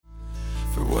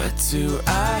What do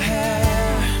I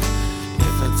have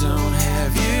if I don't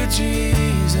have you,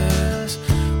 Jesus?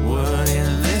 What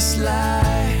in this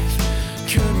life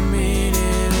could mean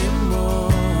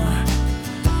anymore?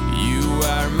 You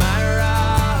are my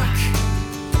rock,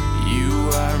 you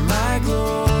are my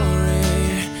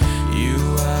glory, you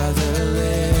are the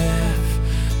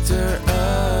lifter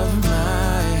of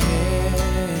my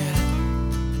head.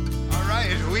 All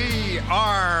right, we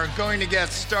are going to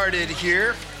get started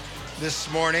here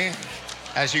this morning.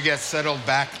 As you get settled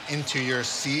back into your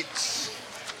seats,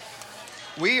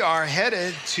 we are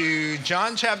headed to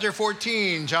John chapter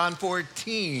 14, John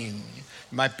 14. You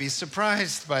might be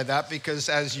surprised by that because,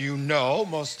 as you know,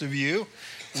 most of you,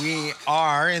 we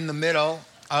are in the middle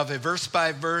of a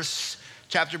verse-by-verse,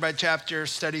 chapter-by-chapter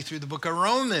study through the book of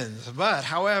Romans. But,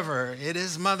 however, it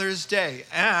is Mother's Day,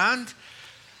 and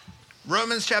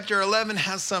Romans chapter 11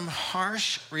 has some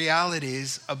harsh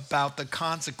realities about the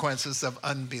consequences of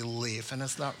unbelief, and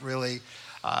it's not really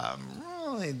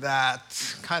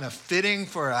that kind of fitting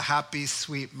for a happy,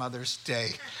 sweet Mother's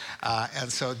Day.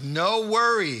 And so no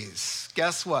worries.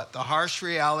 Guess what? The harsh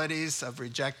realities of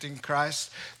rejecting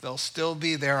Christ, they'll still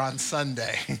be there on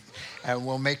Sunday. And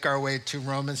we'll make our way to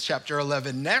Romans chapter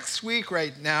 11 next week.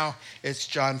 Right now, it's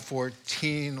John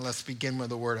 14. Let's begin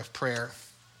with a word of prayer.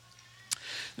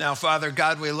 Now, Father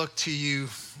God, we look to you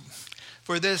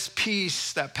for this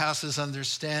peace that passes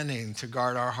understanding to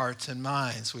guard our hearts and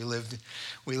minds. We live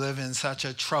in such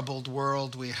a troubled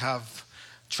world. We have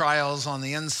trials on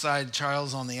the inside,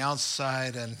 trials on the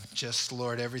outside, and just,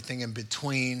 Lord, everything in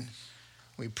between.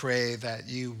 We pray that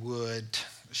you would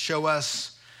show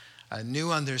us a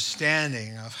new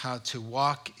understanding of how to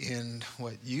walk in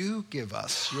what you give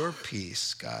us, your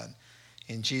peace, God.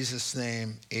 In Jesus'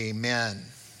 name, amen.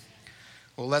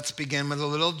 Well, let's begin with a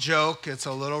little joke. It's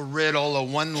a little riddle, a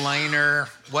one-liner.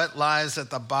 What lies at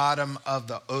the bottom of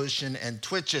the ocean and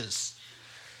twitches?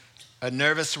 A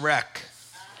nervous wreck.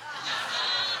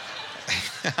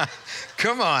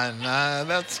 Come on,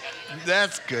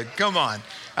 that's good. Come on.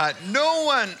 No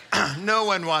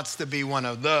one wants to be one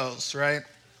of those, right?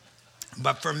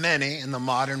 But for many in the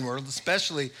modern world,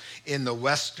 especially in the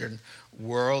Western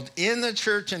world, in the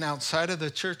church and outside of the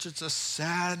church, it's a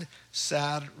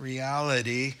sad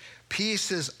reality.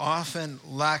 Peace is often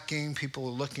lacking. People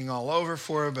are looking all over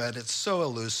for it, but it's so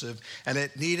elusive, and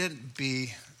it needn't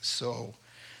be so.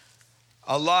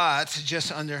 A lot,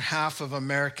 just under half of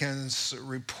Americans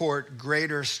report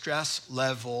greater stress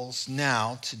levels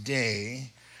now,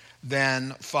 today,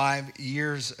 than 5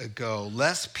 years ago.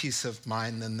 Less peace of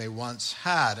mind than they once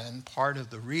had. And part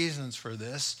of the reasons for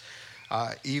this,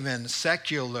 even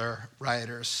secular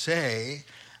writers say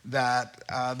that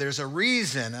there's a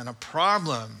reason and a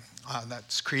problem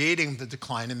that's creating the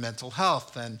decline in mental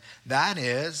health. And that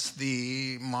is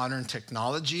the modern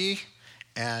technology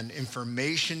and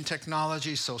information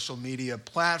technology, social media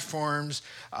platforms,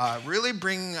 really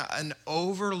bring an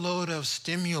overload of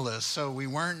stimulus. So we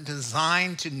weren't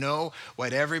designed to know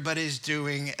what everybody's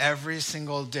doing every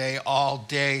single day, all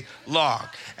day long.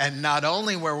 And not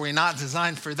only were we not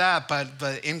designed for that, but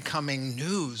the incoming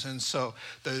news. And so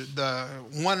the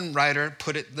one writer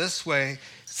put it this way,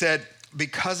 said,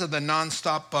 because of the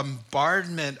nonstop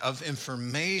bombardment of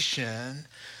information,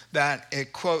 that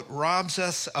it, quote, robs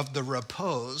us of the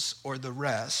repose or the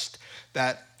rest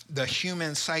that the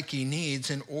human psyche needs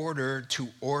in order to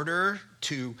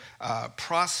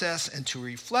process, and to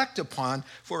reflect upon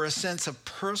for a sense of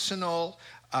personal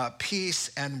peace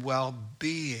and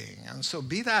well-being. And so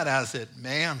be that as it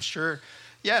may, I'm sure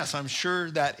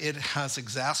that it has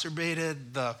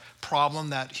exacerbated the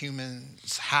problem that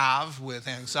humans have with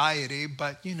anxiety,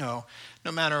 but no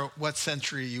matter what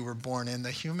century you were born in,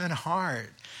 the human heart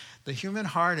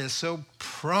is so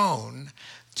prone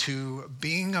to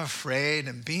being afraid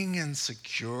and being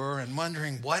insecure and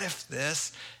wondering, what if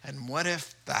this and what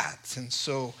if that? And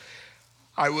so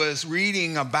I was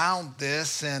reading about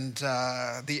this, and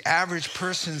the average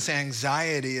person's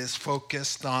anxiety is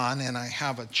focused on, and I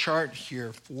have a chart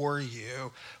here for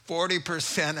you,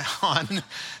 40% on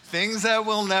things that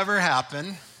will never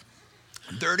happen.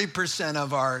 30%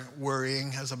 of our worrying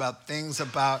is about things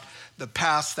about the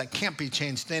past that can't be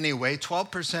changed anyway.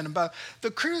 12% about the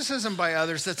criticism by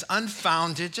others that's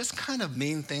unfounded, just kind of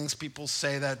mean things people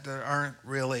say that aren't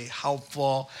really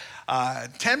helpful.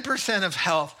 10% of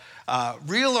health,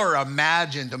 real or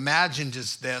imagined. Imagined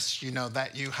is this,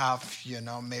 that you have,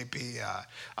 maybe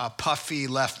a puffy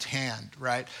left hand,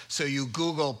 right? So you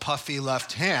Google puffy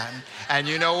left hand, and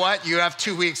you know what? You have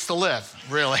 2 weeks to live,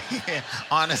 really.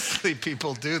 Honestly,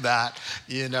 people do that,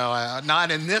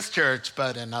 not in this church,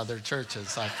 but in other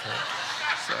churches, I've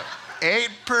heard.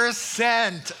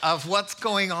 8% of what's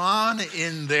going on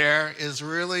in there is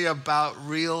really about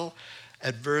real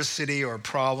adversity or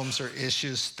problems or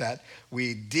issues that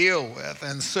we deal with.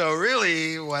 And so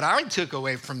really what I took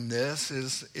away from this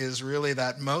is really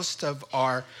that most of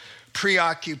our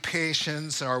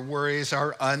preoccupations, our worries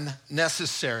are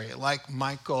unnecessary. Like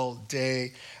Michael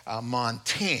de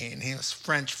Montaigne, he was a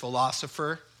French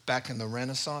philosopher back in the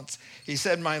Renaissance. He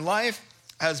said, "My life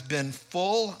has been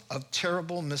full of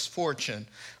terrible misfortune,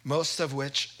 most of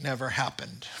which never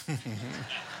happened."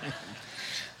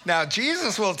 Now,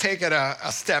 Jesus will take it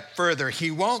a step further.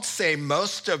 He won't say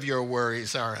most of your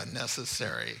worries are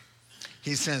unnecessary.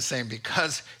 He's saying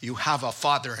because you have a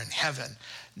Father in heaven,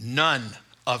 none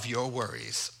of your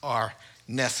worries are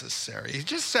necessary. He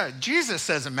just said, Jesus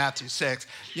says in Matthew 6,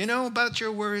 you know about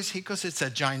your worries? He goes, it's a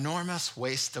ginormous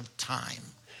waste of time.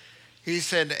 He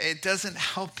said, it doesn't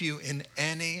help you in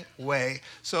any way.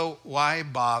 So why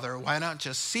bother? Why not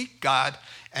just seek God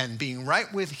and being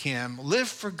right with him, live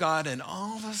for God, and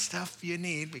all the stuff you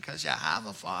need because you have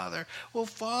a Father will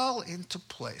fall into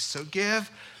place. So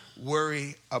give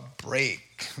worry a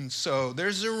break. And so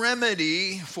there's a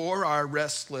remedy for our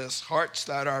restless hearts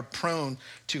that are prone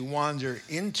to wander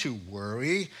into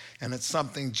worry. And it's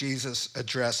something Jesus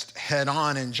addressed head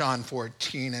on in John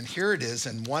 14. And here it is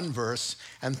in one verse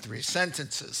and 3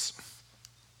 sentences.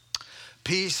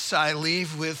 Peace I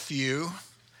leave with you.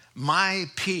 My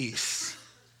peace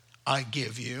I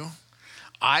give you.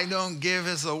 I don't give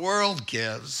as the world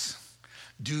gives.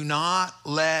 Do not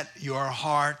let your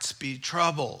hearts be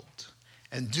troubled,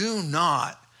 and do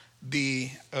not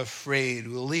be afraid.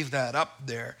 We'll leave that up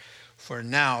there for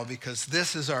now because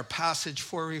this is our passage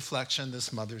for reflection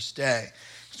this Mother's Day.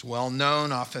 It's well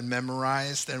known, often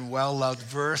memorized, and well-loved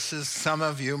verses. Some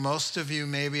of you, most of you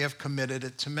maybe have committed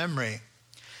it to memory.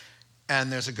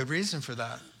 And there's a good reason for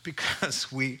that,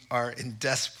 because we are in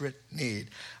desperate need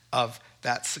of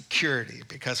that security,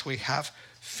 because we have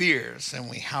fears and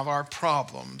we have our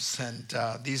problems, and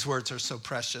these words are so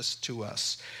precious to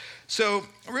us. So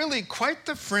really quite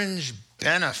the fringe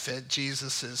benefit,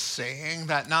 Jesus is saying,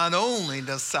 that not only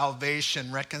does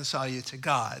salvation reconcile you to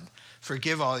God,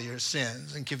 forgive all your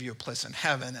sins and give you a place in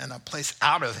heaven and a place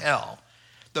out of hell.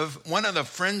 One of the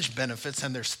fringe benefits,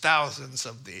 and there's thousands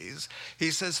of these,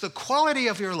 he says the quality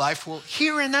of your life will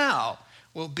here and now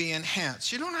will be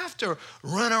enhanced. You don't have to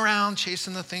run around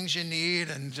chasing the things you need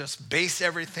and just base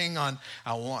everything on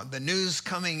the news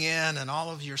coming in and all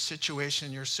of your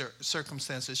situation, your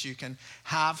circumstances. You can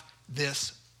have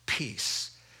this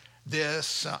peace,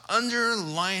 this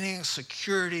underlining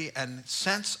security and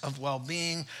sense of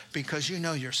well-being, because you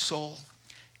know your soul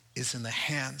is in the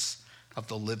hands of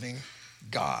the living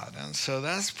God. And so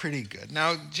that's pretty good.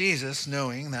 Now, Jesus,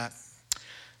 knowing that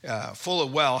full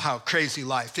of well how crazy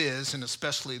life is, and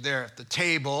especially there at the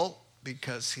table,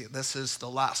 because this is the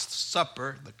Last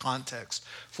Supper, the context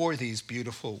for these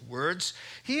beautiful words,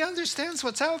 he understands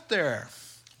what's out there.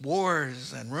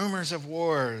 Wars and rumors of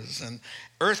wars and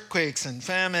earthquakes and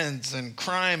famines and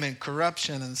crime and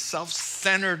corruption and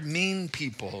self-centered mean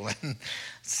people and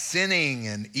sinning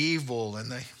and evil.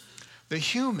 And the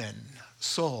human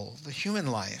soul, the human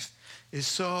life is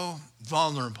so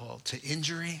vulnerable to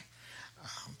injury,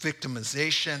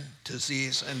 victimization,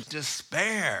 disease, and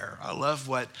despair. I love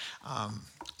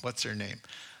what's her name?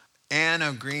 Anne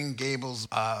of Green Gables.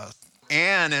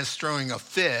 Anne is throwing a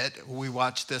fit. We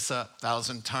watched this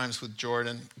 1,000 times with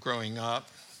Jordan growing up.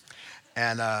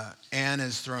 And Anne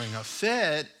is throwing a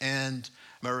fit, and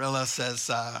Marilla says,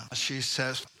 she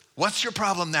says, what's your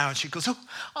problem now? And she goes, oh,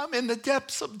 I'm in the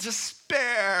depths of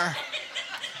despair.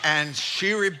 And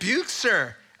she rebukes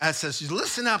her and says,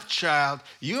 listen up, child.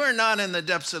 You are not in the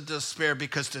depths of despair,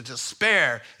 because to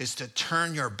despair is to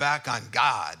turn your back on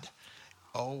God.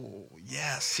 Oh,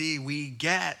 yeah, see, we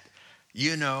get,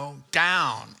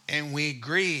 down, and we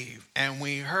grieve, and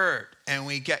we hurt, and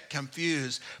we get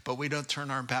confused, but we don't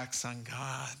turn our backs on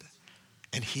God.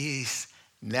 And he's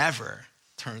never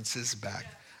turns his back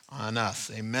on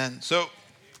us. Amen. So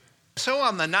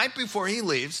on the night before he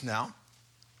leaves now,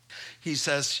 he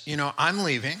says, I'm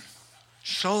leaving.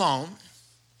 Shalom.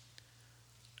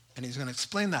 And he's going to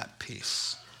explain that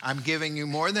peace. I'm giving you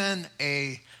more than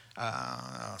a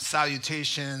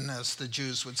salutation, as the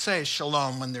Jews would say,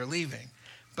 shalom, when they're leaving.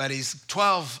 But he's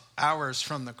 12 hours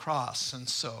from the cross, and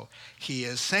so he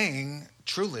is saying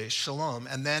truly shalom.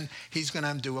 And then he's going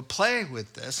to do a play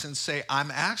with this and say,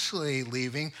 I'm actually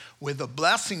leaving with a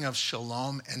blessing of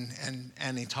shalom,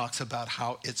 and he talks about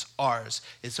how it's ours,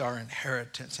 it's our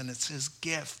inheritance, and it's his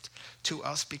gift to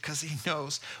us, because he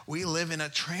knows we live in a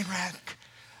train wreck.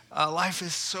 Life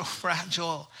is so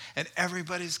fragile, and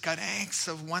everybody's got angst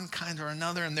of one kind or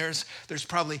another, and there's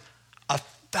probably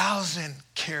 1,000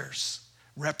 cares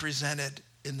represented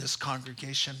in this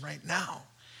congregation right now.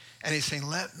 And he's saying,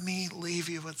 let me leave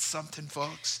you with something,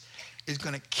 folks. It's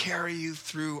going to carry you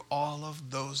through all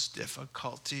of those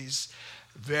difficulties,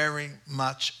 very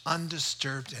much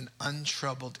undisturbed and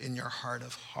untroubled in your heart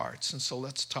of hearts. And so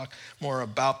let's talk more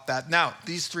about that. Now,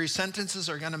 these 3 sentences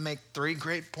are going to make 3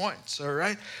 great points, all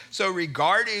right? So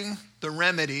regarding the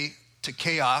remedy to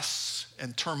chaos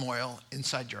and turmoil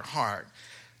inside your heart,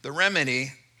 the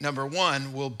remedy, number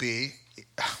 1, will be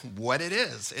what it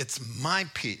is. It's my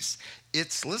peace.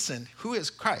 It's, listen, who is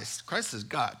Christ? Christ is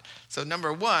God. So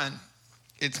number 1,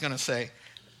 it's going to say,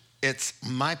 it's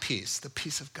my peace, the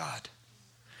peace of God.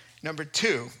 Number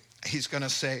 2, he's going to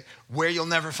say, where you'll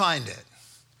never find it.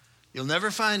 You'll never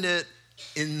find it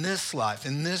in this life,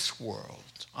 in this world,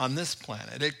 on this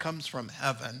planet. It comes from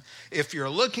heaven. If you're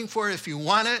looking for it, if you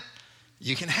want it,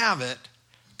 you can have it,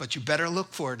 but you better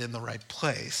look for it in the right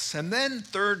place. And then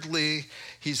thirdly,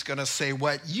 he's going to say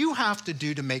what you have to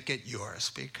do to make it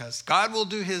yours, because God will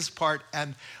do his part.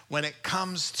 And when it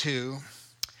comes to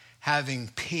having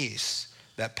peace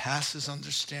that passes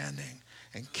understanding,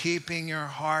 and keeping your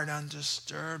heart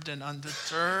undisturbed and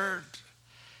undeterred,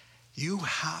 you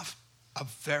have a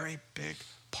very big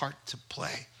part to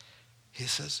play. He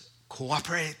says,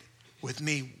 cooperate with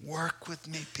me, work with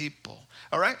me, people.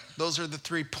 All right, those are the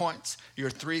 3 points. Your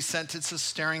 3 sentences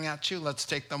staring at you. Let's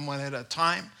take them one at a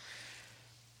time.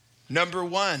 Number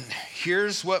 1,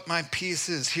 here's what my peace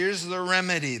is. Here's the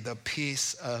remedy, the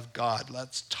peace of God.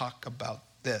 Let's talk about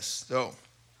this. So,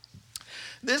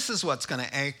 this is what's going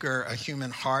to anchor a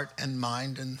human heart and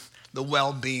mind and the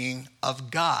well-being of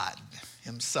God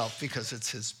himself, because it's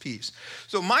his peace.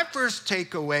 So my first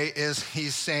takeaway is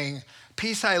he's saying,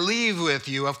 peace I leave with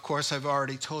you. Of course, I've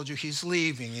already told you he's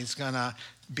leaving. He's going to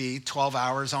be 12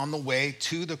 hours on the way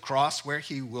to the cross where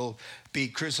he will be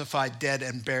crucified, dead,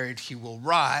 and buried. He will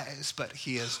rise, but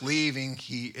he is leaving.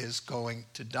 He is going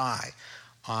to die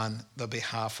on the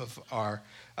behalf of our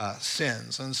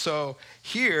sins. And so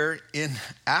here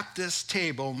at this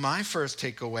table, my first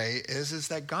takeaway is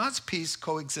that God's peace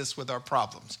coexists with our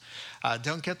problems.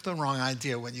 Don't get the wrong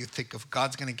idea when you think of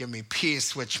God's going to give me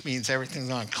peace, which means everything's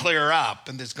going to clear up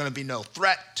and there's going to be no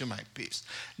threat to my peace.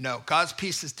 No, God's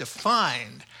peace is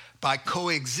defined by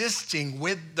coexisting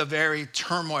with the very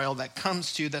turmoil that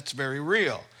comes to you that's very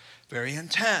real, very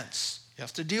intense. You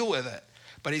have to deal with it.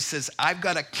 But he says, I've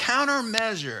got a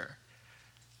countermeasure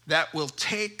that will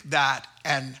take that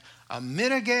and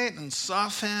mitigate and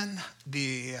soften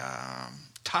the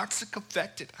toxic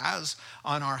effect it has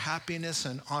on our happiness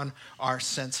and on our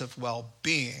sense of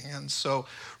well-being. And so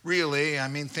really,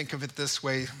 think of it this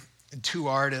way. 2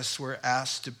 artists were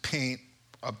asked to paint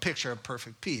a picture of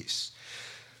perfect peace.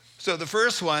 So the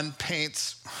first one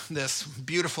paints this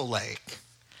beautiful lake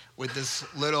with this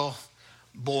little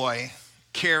boy,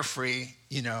 carefree,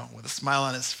 with a smile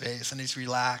on his face, and he's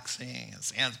relaxing,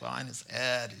 his hands behind his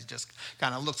head. He just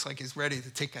kind of looks like he's ready to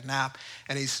take a nap,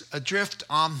 and he's adrift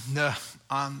on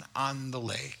the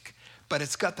lake. But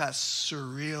it's got that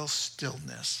surreal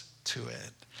stillness to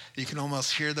it. You can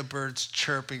almost hear the birds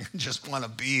chirping and just want to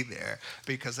be there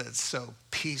because it's so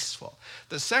peaceful.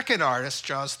 The second artist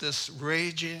draws this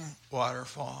raging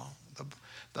waterfall.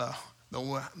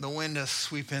 The wind is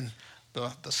sweeping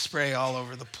the spray all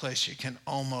over the place. You can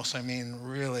almost,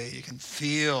 really, you can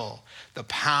feel the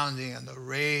pounding and the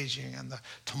raging and the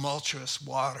tumultuous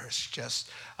waters just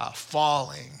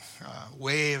falling,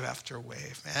 wave after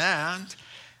wave. And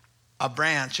a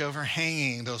branch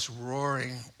overhanging those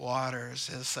roaring waters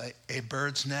is a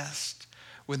bird's nest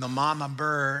with the mama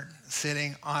bird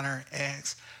sitting on her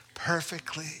eggs,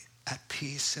 perfectly at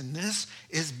peace. And this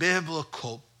is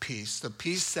biblical peace. The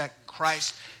peace that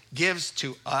Christ gives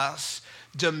to us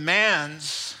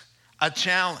demands a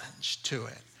challenge to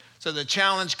it. So the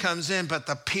challenge comes in, but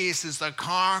the peace is the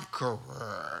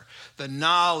conqueror, the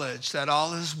knowledge that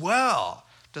all is well,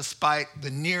 despite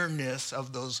the nearness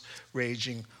of those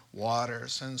raging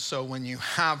waters. And so when you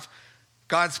have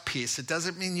God's peace, it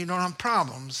doesn't mean you don't have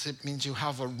problems. It means you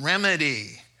have a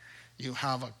remedy. You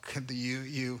have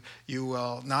you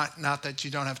will not that you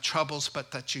don't have troubles,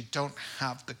 but that you don't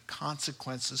have the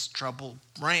consequences trouble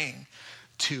bring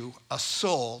to a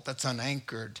soul that's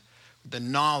unanchored, the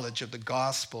knowledge of the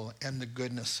gospel and the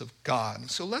goodness of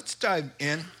God. So let's dive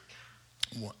in.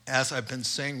 As I've been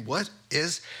saying, what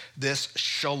is this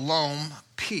shalom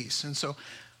peace? And so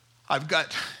I've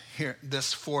got here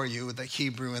this for you, the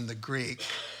Hebrew and the Greek.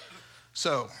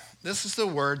 So this is the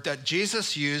word that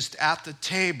Jesus used at the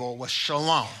table, was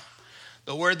shalom.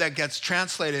 The word that gets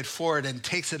translated for it and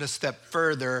takes it a step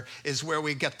further is where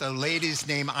we get the lady's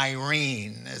name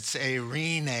Irene. It's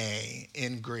Irene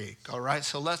in Greek, all right?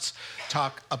 So let's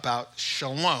talk about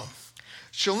shalom.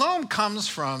 Shalom comes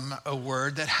from a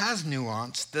word that has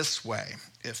nuance this way.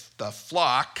 If the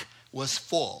flock was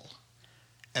full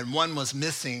and one was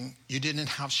missing, you didn't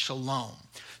have shalom.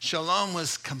 Shalom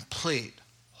was complete,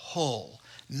 whole,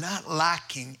 not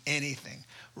lacking anything,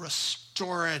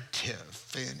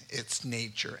 restorative in its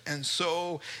nature. And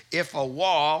so if a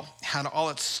wall had all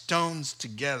its stones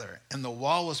together and the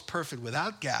wall was perfect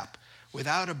without gap,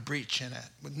 without a breach in it,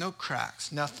 with no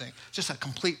cracks, nothing, just a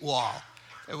complete wall,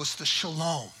 it was the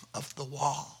shalom of the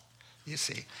wall, you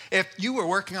see. If you were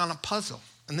working on a puzzle,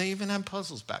 and they even had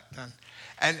puzzles back then,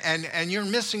 and you're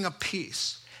missing a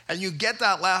piece, and you get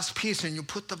that last piece and you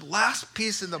put the last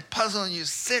piece in the puzzle and you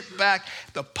sit back,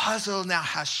 the puzzle now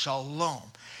has shalom.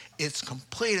 It's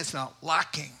complete, it's not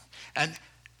lacking. And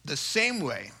the same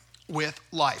way with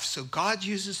life. So God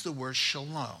uses the word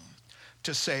shalom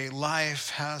to say life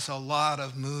has a lot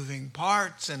of moving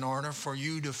parts. In order for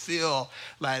you to feel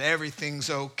that everything's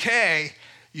okay,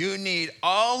 you need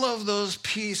all of those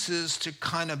pieces to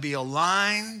kind of be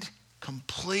aligned,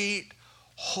 complete,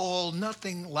 whole,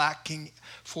 nothing lacking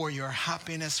for your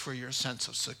happiness, for your sense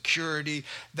of security.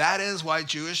 That is why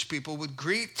Jewish people would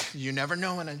greet. You never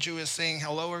know when a Jew is saying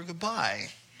hello or goodbye,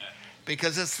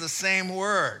 because it's the same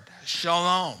word,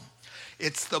 shalom.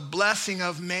 It's the blessing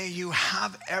of may you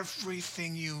have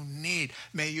everything you need.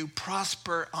 May you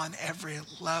prosper on every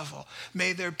level.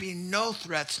 May there be no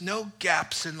threats, no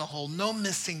gaps in the whole, no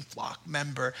missing flock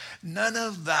member, none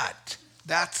of that.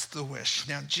 That's the wish.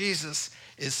 Now, Jesus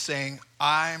is saying,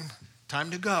 time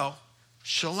to go.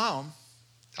 Shalom.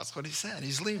 That's what he said.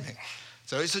 He's leaving.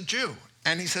 So he's a Jew.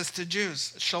 And he says to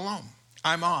Jews, shalom,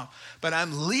 I'm off. But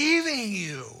I'm leaving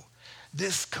you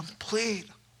this complete,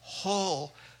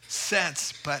 whole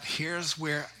sense. But here's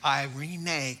where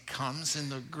Irene comes in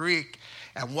the Greek,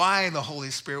 and why the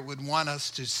Holy Spirit would want us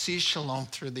to see shalom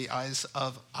through the eyes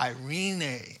of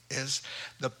Irene is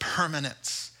the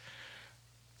permanence,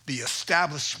 the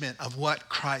establishment of what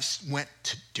Christ went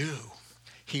to do.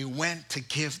 He went to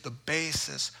give the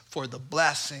basis for the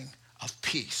blessing of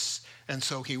peace. And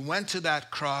so he went to that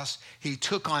cross. He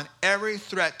took on every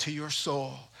threat to your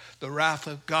soul, the wrath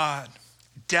of God,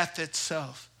 death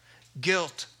itself,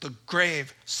 guilt, the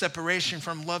grave, separation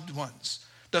from loved ones,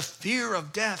 the fear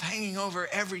of death hanging over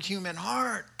every human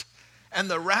heart, and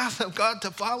the wrath of God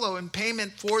to follow in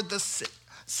payment for the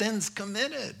sins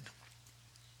committed.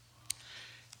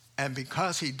 And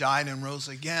because he died and rose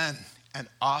again and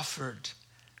offered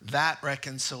that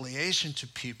reconciliation to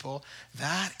people,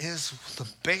 that is the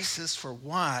basis for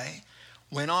why,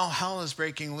 when all hell is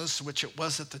breaking loose, which it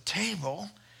was at the table,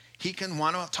 he can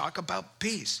want to talk about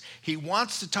peace. He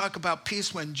wants to talk about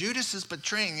peace when Judas is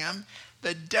betraying him.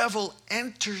 The devil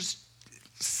enters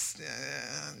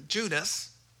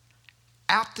Judas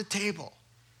at the table.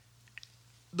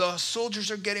 The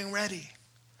soldiers are getting ready.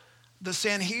 The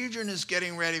Sanhedrin is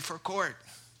getting ready for court.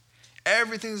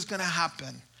 Everything's going to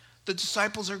happen. The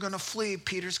disciples are going to flee.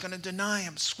 Peter's going to deny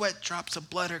him. Sweat drops of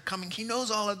blood are coming. He knows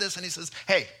all of this, and he says,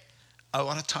 hey, I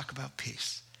want to talk about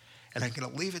peace. And I'm going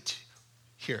to leave it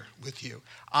here with you.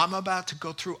 I'm about to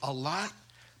go through a lot,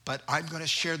 but I'm going to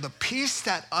share the peace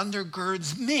that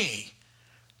undergirds me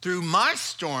through my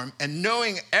storm. And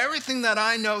knowing everything that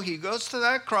I know, he goes to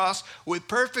that cross with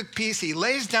perfect peace. He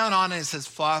lays down on it and says,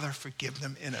 Father, forgive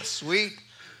them, in a sweet,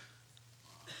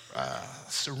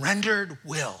 surrendered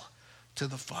will to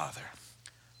the Father.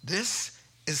 This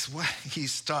is what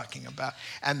he's talking about.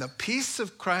 And the peace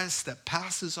of Christ that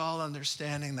passes all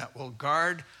understanding, that will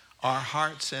guard our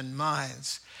hearts and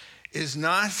minds, is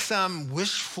not some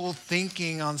wishful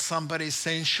thinking on somebody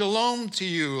saying, shalom to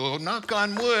you, or knock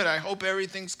on wood, I hope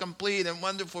everything's complete and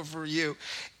wonderful for you.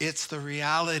 It's the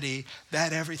reality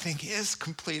that everything is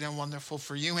complete and wonderful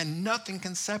for you, and nothing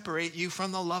can separate you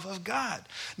from the love of God.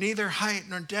 Neither height,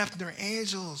 nor depth, nor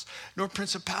angels, nor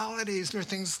principalities, nor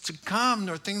things to come,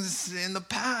 nor things in the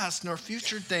past, nor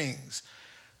future things.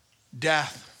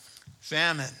 Death,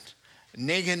 famine,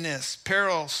 nakedness,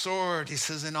 peril, sword. He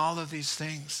says, in all of these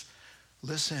things,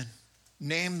 listen,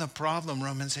 name the problem,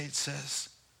 Romans 8 says.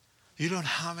 You don't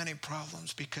have any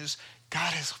problems because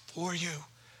God is for you.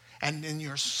 And in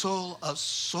your soul of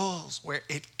souls, where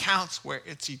it counts, where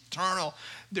it's eternal,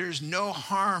 there's no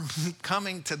harm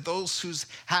coming to those who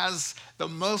has the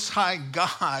Most High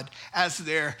God as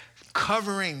their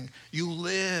covering. You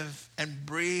live and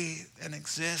breathe and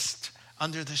exist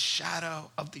under the shadow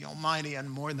of the Almighty, and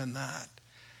more than that,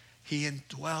 he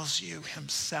indwells you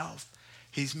himself.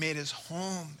 He's made his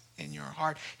home in your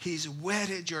heart. He's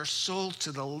wedded your soul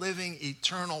to the living,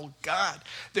 eternal God.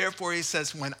 Therefore, he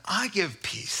says, when I give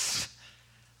peace,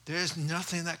 there's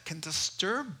nothing that can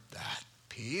disturb that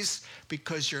peace,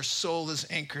 because your soul is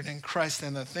anchored in Christ,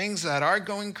 and the things that are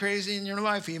going crazy in your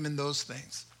life, even those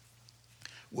things,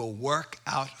 will work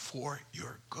out for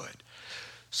your good.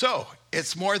 So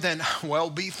it's more than, well,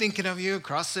 be thinking of you,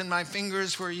 crossing my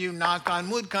fingers for you, knock on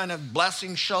wood kind of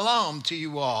blessing. Shalom to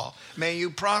you all. May you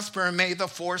prosper and may the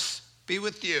force be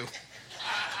with you.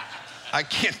 I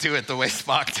can't do it the way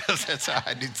Spock does it, so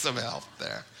I need some help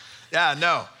there. Yeah,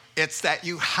 no, it's that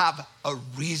you have a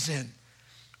reason.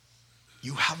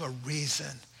 You have a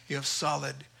reason. You have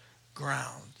solid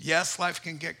ground. Yes, life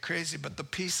can get crazy, but the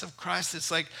peace of Christ, it's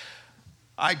like,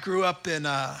 I grew up in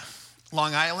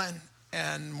Long Island,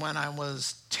 and when I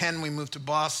was 10, we moved to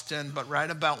Boston. But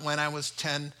right about when I was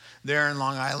 10 there in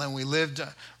Long Island, we lived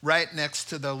right next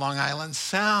to the Long Island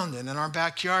Sound. And in our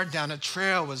backyard down a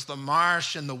trail was the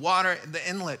marsh and the water, the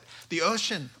inlet. The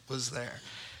ocean was there.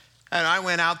 And I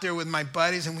went out there with my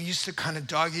buddies, and we used to kind of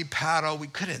doggy paddle. We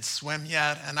couldn't swim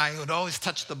yet, and I would always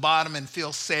touch the bottom and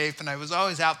feel safe, and I was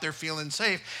always out there feeling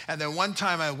safe. And then one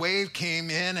time a wave came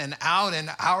in, and out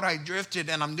I drifted,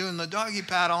 and I'm doing the doggy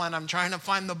paddle, and I'm trying to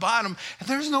find the bottom, and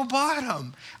there's no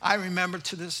bottom. I remember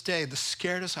to this day, the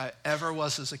scaredest I ever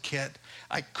was as a kid.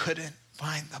 I couldn't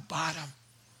find the bottom.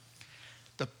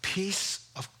 The peace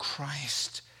of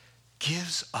Christ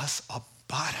gives us a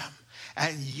bottom.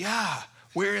 And yeah,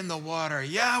 we're in the water.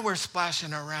 Yeah, we're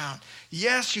splashing around.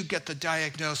 Yes, you get the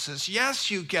diagnosis. Yes,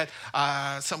 you get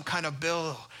some kind of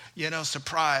bill,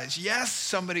 surprise. Yes,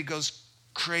 somebody goes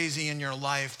crazy in your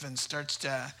life and starts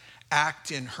to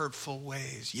act in hurtful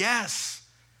ways. Yes,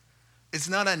 it's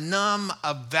not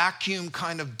a vacuum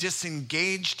kind of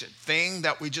disengaged thing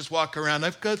that we just walk around.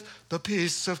 I've got the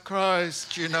peace of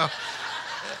Christ,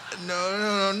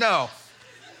 No.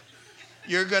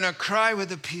 You're going to cry with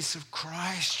the peace of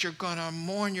Christ. You're going to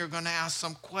mourn. You're going to ask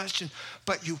some questions.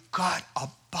 But you've got a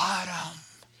bottom.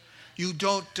 You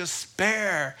don't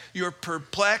despair. You're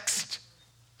perplexed,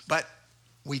 but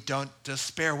we don't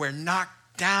despair. We're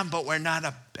knocked down, but we're not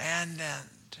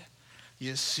abandoned.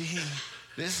 You see,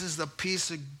 this is the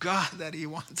peace of God that he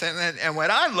wants. And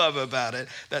what I love about it,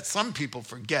 that some people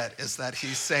forget, is that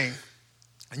he's saying,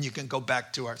 and you can go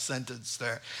back to our sentence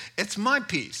there, it's my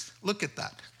peace. Look at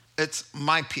that. It's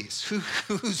my peace.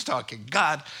 Who's talking?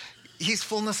 God. He's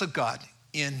fullness of God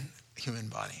in human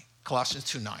body. Colossians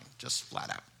 2:9, just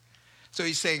flat out. So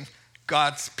he's saying,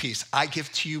 God's peace. I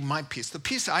give to you my peace. The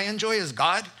peace I enjoy is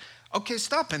God. Okay,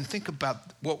 stop and think about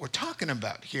what we're talking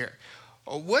about here.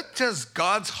 What does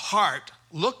God's heart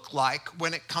look like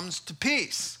when it comes to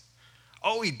peace?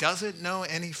 Oh, he doesn't know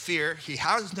any fear. He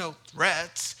has no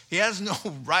threats. He has no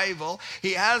rival.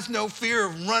 He has no fear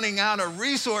of running out of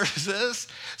resources.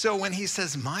 So when he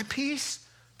says, my peace,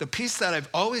 the peace that I've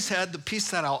always had, the peace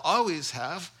that I'll always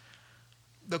have,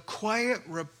 the quiet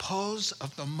repose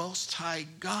of the Most High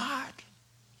God,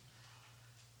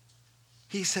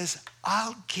 he says,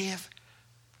 I'll give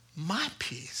my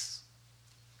peace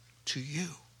to you.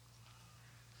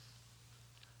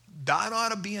 That ought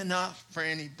to be enough for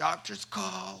any doctor's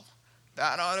call.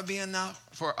 That ought to be enough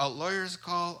for a lawyer's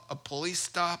call, a police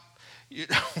stop,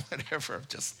 whatever. I'm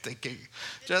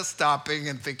just stopping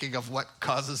and thinking of what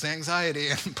causes anxiety,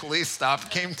 and police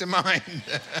stop came to mind.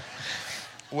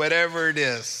 Whatever it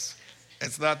is.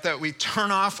 It's not that we turn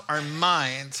off our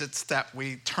minds. It's that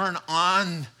we turn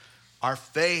on our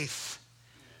faith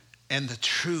and the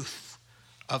truth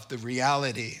of the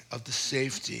reality of the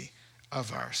safety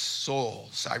of our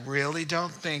souls. I really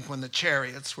don't think when the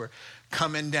chariots were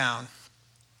coming down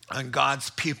on God's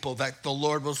people that the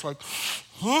Lord was like,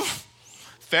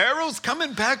 Pharaoh's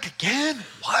coming back again?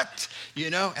 What?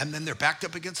 And then they're backed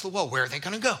up against the wall. Where are they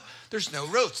going to go? There's no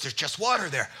roads. There's just water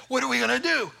there. What are we going to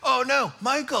do? Oh, no,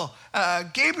 Michael,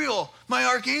 Gabriel, my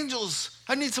archangels,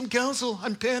 I need some counsel.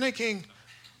 I'm panicking.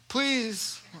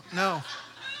 Please. No.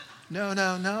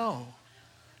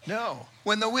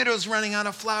 When the widow's running out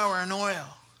of flour and oil,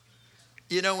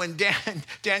 when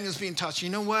Daniel's being taught, you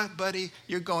know what, buddy?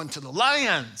 You're going to the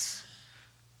lions.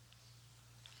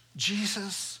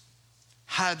 Jesus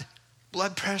had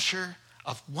blood pressure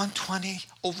of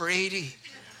 120/80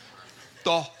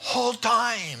 the whole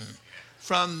time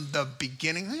from the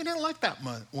beginning. You didn't like that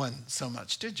one so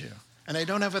much, did you? And I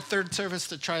don't have a third service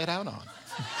to try it out on.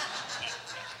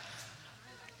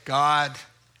 God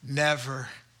never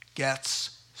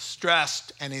gets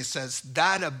stressed. And he says,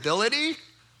 that ability,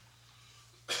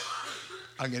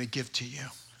 I'm going to give to you.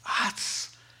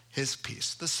 That's his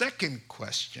peace. The second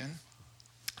question,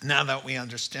 now that we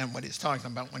understand what he's talking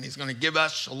about when he's going to give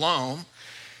us shalom,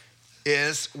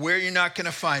 is where you're not going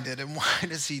to find it. And why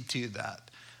does he do that?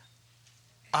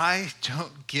 I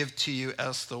don't give to you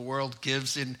as the world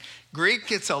gives. In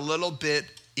Greek, it's a little bit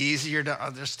easier to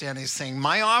understand. He's saying,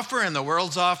 my offer and the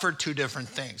world's offer, two different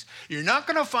things. You're not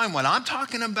going to find what I'm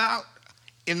talking about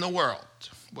in the world.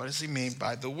 What does he mean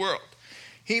by the world?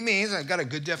 He means, I've got a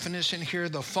good definition here,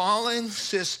 the fallen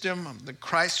system of the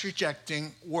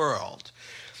Christ-rejecting world.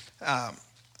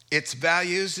 Its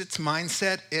values, its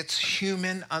mindset, its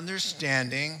human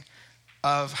understanding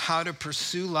of how to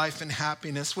pursue life and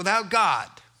happiness without God.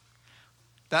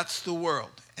 That's the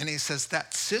world. And he says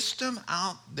that system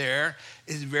out there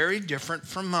is very different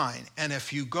from mine. And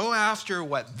if you go after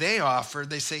what they offer,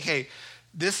 they say, hey,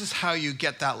 this is how you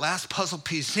get that last puzzle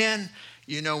piece in.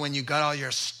 You know, when you got all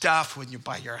your stuff, when you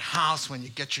buy your house, when you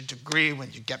get your degree,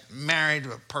 when you get married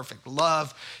with perfect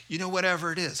love, you know,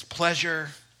 whatever it is, pleasure,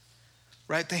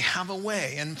 right? They have a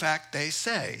way. In fact, they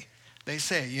say,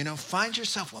 you know, find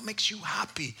yourself what makes you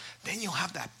happy. Then you'll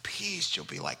have that peace. You'll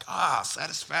be like,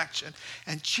 satisfaction.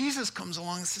 And Jesus comes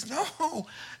along and says,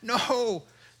 no,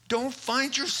 don't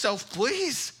find yourself,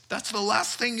 please. That's the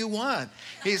last thing you want.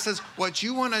 He says, what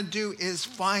you want to do is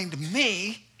find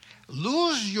me,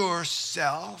 lose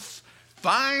yourself,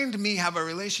 find me, have a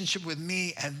relationship with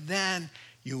me, and then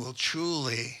you will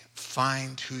truly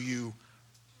find who you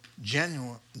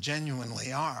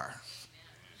genuinely are.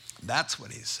 That's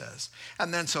what he says.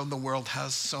 And then so the world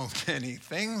has so many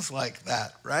things like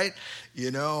that, right?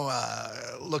 You know,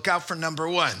 look out for number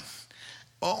one.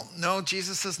 Oh, no,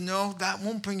 Jesus says, no, that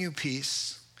won't bring you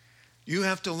peace. You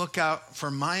have to look out for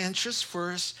my interests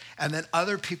first, and then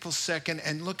other people's second,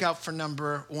 and look out for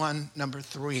number one, number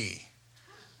three.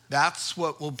 That's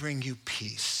what will bring you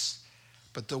peace.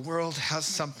 But the world has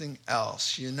something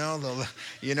else. You know,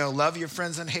 love your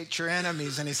friends and hate your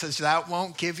enemies. And he says, that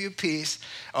won't give you peace.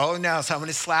 Oh, no,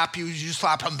 somebody slap you, you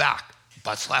slap them back,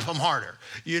 but slap them harder.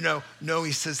 You know, no,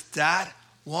 he says, that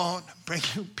won't bring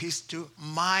you peace. To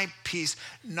my peace,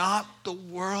 not the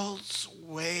world's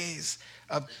ways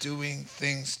of doing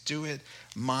things. Do it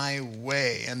my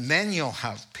way. And then you'll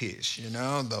have peace. You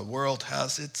know, the world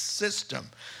has its system.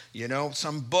 You know,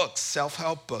 some books,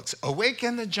 self-help books.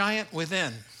 Awaken the Giant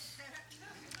Within.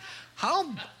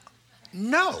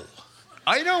 No.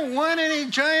 I don't want any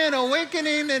giant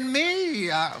awakening in me.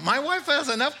 My wife has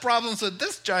enough problems with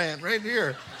this giant right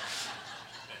here.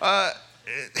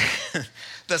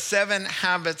 The 7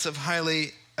 Habits of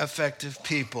Highly Effective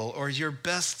People, or Your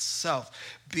Best Self.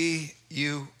 Be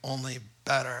you, only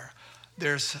better.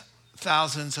 There's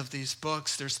thousands of these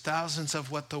books. There's thousands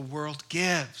of what the world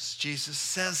gives. Jesus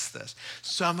says this.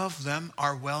 Some of them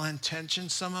are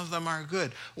well-intentioned. Some of them are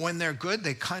good. When they're good,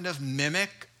 they kind of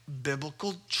mimic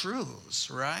biblical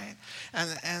truths, right?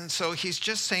 And so he's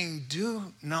just saying,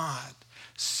 do not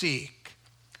seek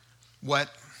what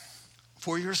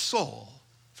for your soul,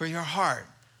 for your heart,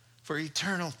 for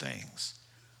eternal things.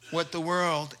 What the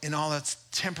world in all its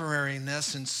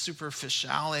temporariness and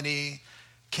superficiality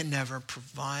can never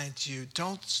provide you.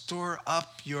 Don't store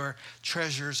up your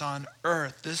treasures on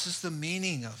earth. This is the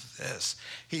meaning of this.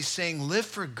 He's saying, live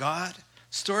for God,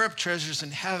 store up treasures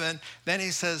in heaven. Then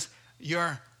he says,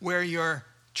 where your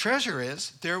treasure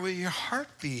is, there will your heart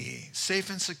be, safe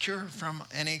and secure from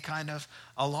any kind of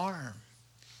alarm.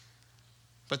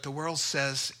 But the world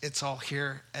says it's all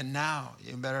here and now.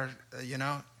 You better,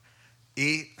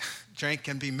 eat, drink,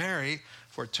 and be merry,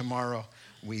 for tomorrow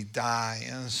we die.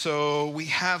 And so we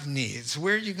have needs.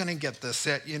 Where are you going to get this?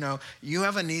 That, you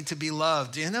have a need to be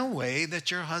loved in a way that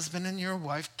your husband and your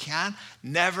wife can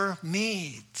never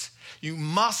meet. You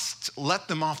must let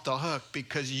them off the hook,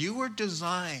 because you were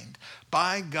designed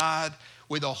by God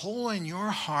with a hole in your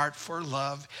heart for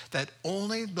love that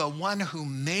only the one who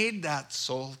made that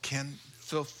soul can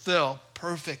fulfill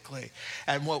perfectly.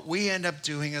 And what we end up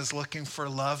doing is looking for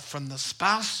love from the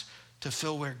spouse to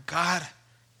fill where God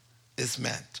is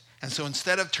meant. And so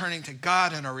instead of turning to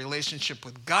God and our relationship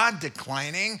with God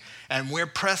declining, and we're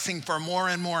pressing for more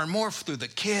and more and more through the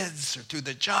kids or through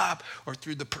the job or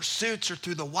through the pursuits or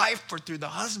through the wife or through the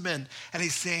husband, and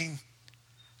he's saying,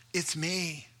 it's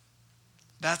me.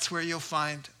 That's where you'll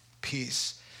find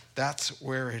peace. That's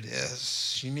where it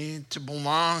is. You need to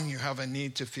belong. You have a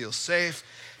need to feel safe.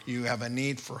 You have a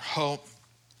need for hope.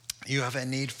 You have a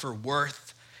need for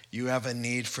worth. You have a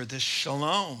need for this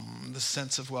shalom, the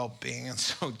sense of well-being. And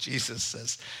so Jesus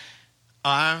says,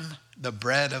 I'm the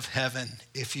bread of heaven.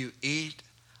 If you eat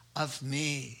of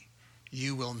me,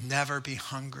 you will never be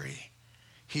hungry.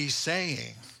 He's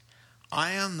saying,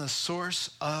 I am the source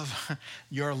of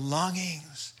your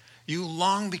longings. You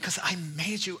long because I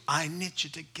made you. I knit you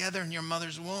together in your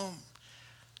mother's womb.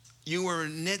 You were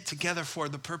knit together for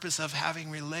the purpose of having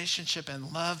relationship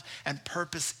and love and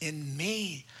purpose in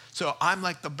me. So I'm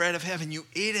like the bread of heaven. You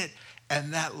eat it,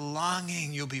 and that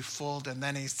longing, you'll be full. And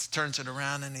then he turns it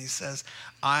around and he says,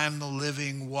 I'm the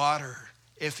living water.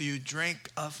 If you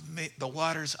drink of me, the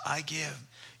waters I give,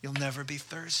 you'll never be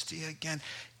thirsty again.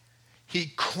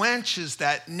 He quenches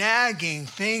that nagging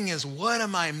thing is, what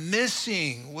am I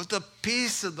missing? What's the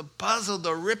piece of the puzzle,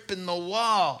 the rip in the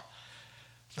wall?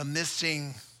 The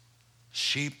missing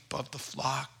sheep of the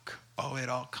flock. Oh, it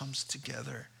all comes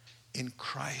together in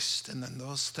Christ. And then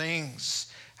those things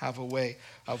have a way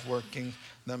of working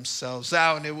themselves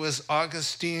out. It was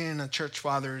Augustine, a church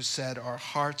father, who said, our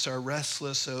hearts are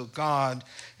restless, O God,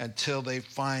 until they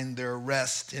find their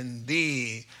rest in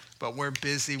thee. But we're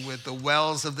busy with the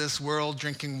wells of this world,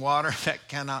 drinking water that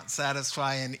cannot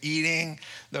satisfy, and eating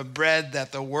the bread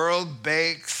that the world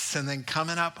bakes, and then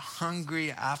coming up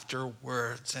hungry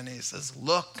afterwards. And he says,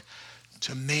 look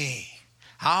to me.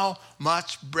 How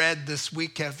much bread this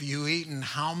week have you eaten?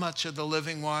 How much of the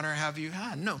living water have you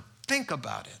had? No, think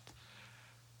about it.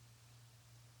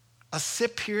 A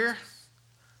sip here,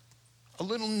 a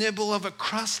little nibble of a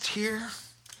crust here.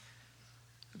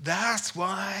 That's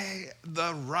why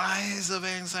the rise of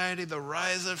anxiety, the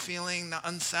rise of feeling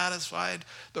unsatisfied,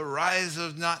 the rise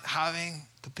of not having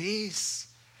the peace.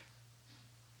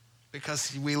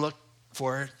 Because we look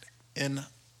for it in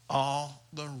all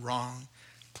the wrong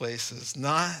places,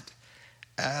 not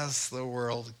as the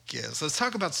world gives. Let's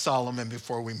talk about Solomon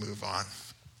before we move on.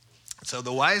 So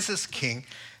the wisest king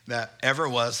that ever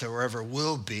was or ever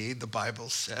will be, the Bible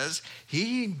says,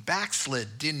 he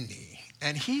backslid, didn't he?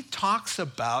 And he talks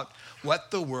about what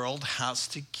the world has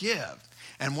to give.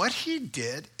 And what he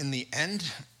did in the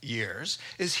end years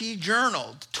is he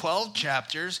journaled 12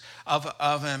 chapters of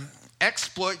an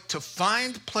exploit to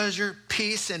find pleasure,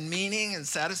 peace, and meaning and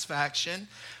satisfaction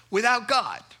without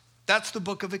God. That's the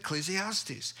book of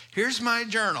Ecclesiastes. Here's my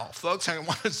journal. Folks, I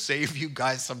want to save you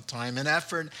guys some time and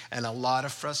effort and a lot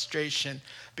of frustration,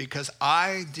 because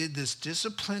I did this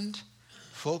disciplined,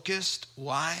 focused,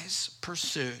 wise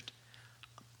pursuit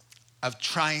of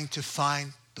trying to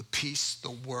find the peace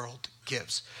the world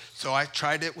gives. So I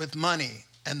tried it with money,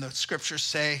 and the scriptures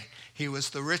say he was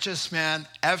the richest man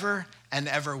ever and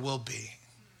ever will be.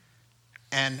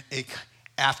 And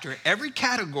after every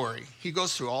category, he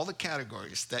goes through all the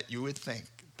categories that you would think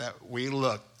that we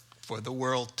look for the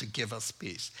world to give us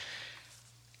peace.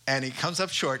 And he comes up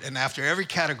short, and after every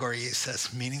category, he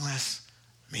says, meaningless,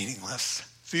 meaningless.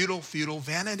 Futile, futile,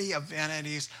 vanity of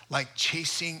vanities, like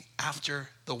chasing after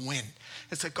the wind.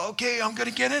 It's like, okay, I'm going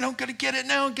to get it now, I'm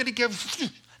going to get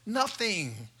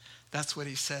nothing. That's what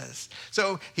he says.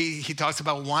 So he talks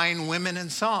about wine, women,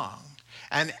 and song.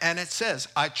 And it says,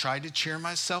 I tried to cheer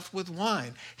myself with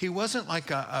wine. He wasn't like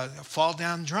a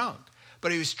fall-down drunk,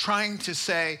 but he was trying to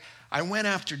say, I went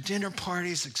after dinner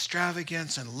parties,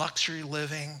 extravagance, and luxury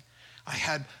living. I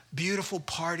had beautiful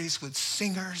parties with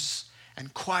singers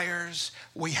and choirs.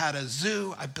 We had a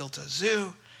zoo. I built a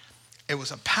zoo. It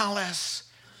was a palace.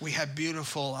 We had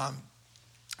beautiful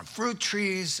fruit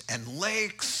trees and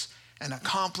lakes and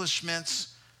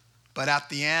accomplishments. But at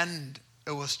the end,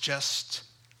 it was just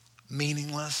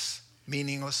meaningless,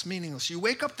 meaningless, meaningless. You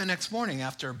wake up the next morning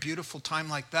after a beautiful time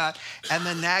like that, and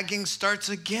the nagging starts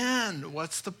again.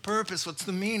 What's the purpose? What's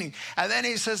the meaning? And then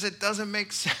he says it doesn't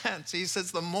make sense. He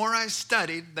says the more I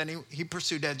studied, then he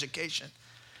pursued education.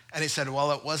 And he said,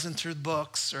 well, it wasn't through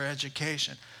books or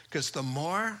education, because the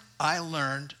more I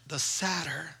learned, the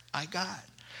sadder I got.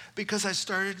 Because I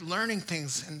started learning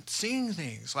things and seeing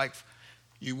things. Like,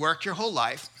 you work your whole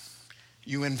life,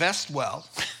 you invest well,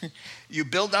 you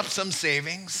build up some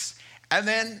savings, and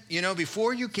then,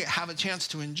 before you can have a chance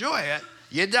to enjoy it,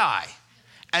 you die.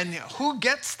 And who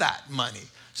gets that money?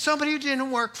 Somebody who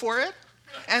didn't work for it,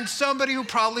 and somebody who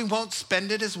probably won't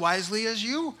spend it as wisely as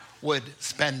you would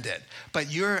spend it.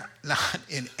 But you're not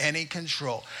in any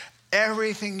control.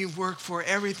 Everything you've worked for,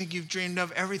 everything you've dreamed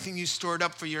of, everything you stored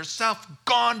up for yourself,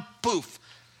 gone, poof,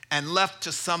 and left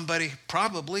to somebody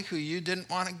probably who you didn't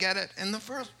want to get it in the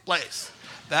first place.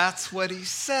 That's what he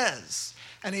says.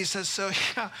 And he says, so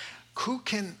who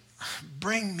can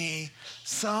bring me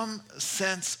some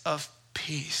sense of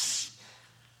peace?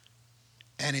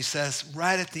 And he says,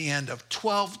 right at the end of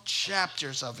 12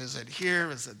 chapters of, is it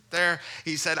here, is it there?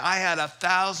 He said, I had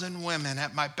 1,000 women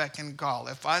at my beck and call.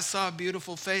 If I saw a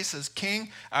beautiful face as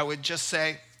king, I would just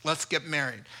say, let's get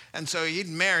married. And so he'd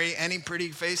marry any pretty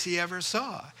face he ever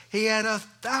saw. He had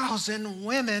 1,000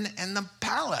 women in the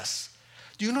palace.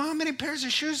 Do you know how many pairs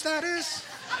of shoes that is?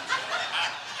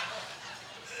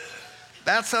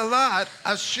 That's a lot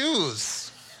of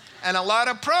shoes and a lot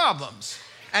of problems.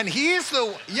 And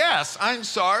yes, I'm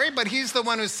sorry, but he's the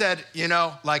one who said,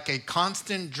 like a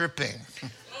constant dripping.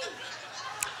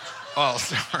 Oh,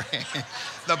 sorry.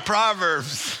 The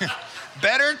Proverbs.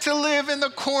 Better to live in the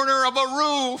corner of a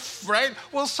roof, right?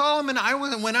 Well, Solomon,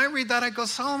 when I read that, I go,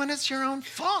 Solomon, it's your own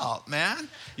fault, man.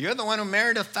 You're the one who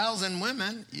married 1,000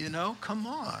 women, come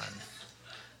on.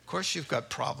 Of course you've got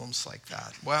problems like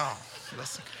that. Well,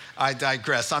 listen, I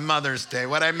digress. On Mother's Day,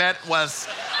 what I meant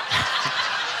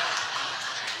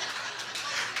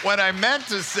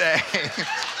to say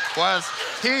was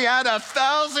he had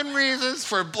 1,000 reasons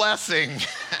for blessing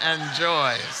and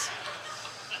joys.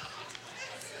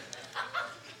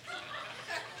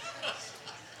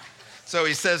 So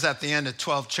he says at the end of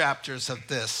 12 chapters of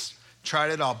this,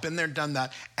 tried it all, been there, done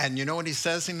that. And you know what he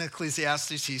says in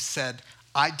Ecclesiastes? He said,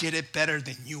 I did it better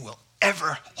than you will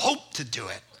ever hope to do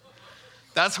it.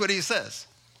 That's what he says.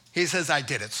 He says, I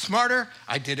did it smarter.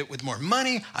 I did it with more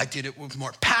money. I did it with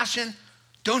more passion.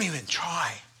 Don't even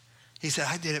try. He said,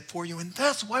 I did it for you. And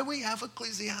that's why we have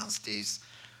Ecclesiastes,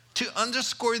 to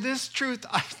underscore this truth.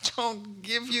 I don't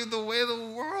give you the way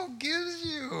the world gives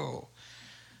you.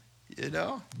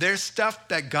 There's stuff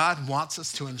that God wants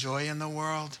us to enjoy in the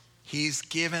world. He's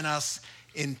given us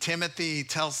in Timothy. He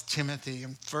tells Timothy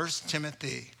in 1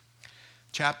 Timothy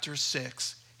chapter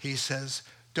 6, he says,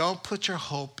 don't put your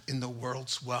hope in the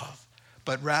world's wealth,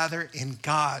 but rather in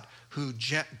God, who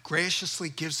graciously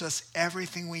gives us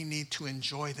everything we need to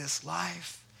enjoy this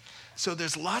life. So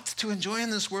there's lots to enjoy in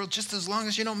this world, just as long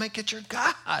as you don't make it your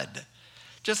God.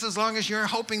 Just as long as you're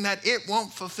hoping that it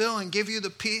won't fulfill and give you the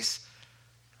peace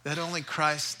that only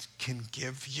Christ can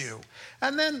give you.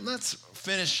 And then let's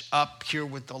finish up here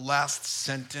with the last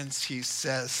sentence. He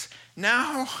says,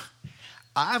 now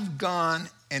I've gone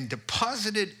and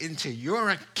deposited into your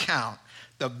account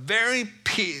the very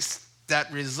peace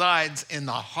that resides in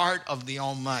the heart of the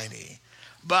Almighty.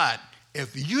 But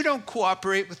if you don't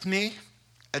cooperate with me,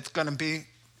 it's going to be,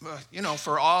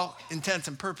 for all intents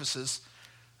and purposes,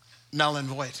 null and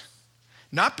void.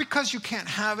 Not because you can't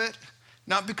have it,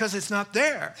 not because it's not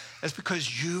there. It's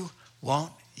because you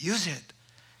won't use it.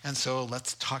 And so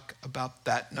let's talk about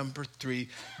that. Number 3,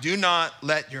 do not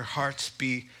let your hearts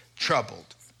be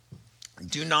troubled.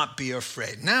 Do not be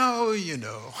afraid. Now,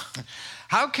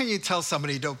 how can you tell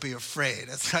somebody don't be afraid?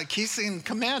 It's like he's in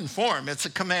command form. It's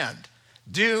a command.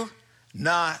 Do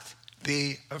not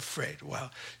be afraid.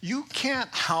 Well, you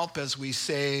can't help, as we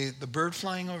say, the bird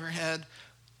flying overhead,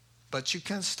 but you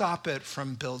can stop it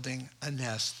from building a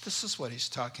nest. This is what he's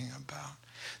talking about.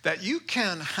 That you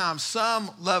can have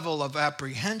some level of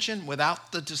apprehension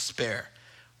without the despair,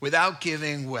 without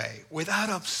giving way, without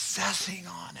obsessing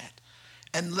on it,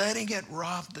 and letting it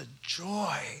rob the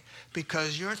joy,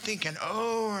 because you're thinking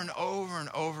over and over and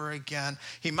over again.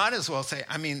 He might as well say,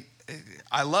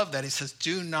 I love that. He says,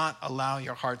 do not allow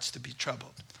your hearts to be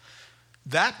troubled.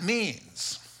 That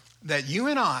means that you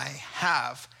and I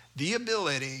have the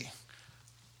ability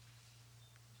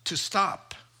to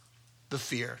stop the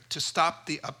fear, to stop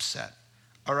the upset.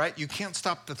 All right? You can't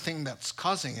stop the thing that's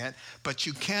causing it, but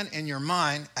you can in your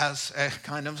mind, as a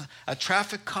kind of a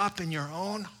traffic cop in your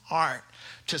own heart,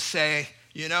 to say,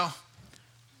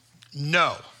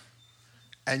 no.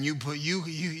 And you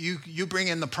bring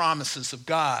in the promises of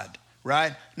God,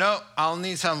 right? No, I'll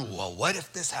need some. Well, what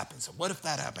if this happens? What if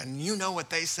that happened? And you know what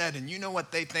they said, and you know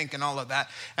what they think, and all of that.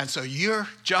 And so your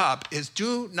job is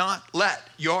do not let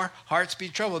your hearts be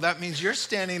troubled. That means you're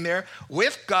standing there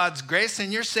with God's grace,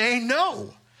 and you're saying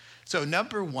no. So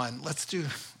number 1, let's do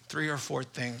 3 or 4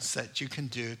 things that you can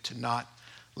do to not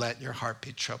let your heart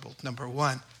be troubled. Number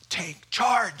 1, take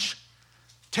charge.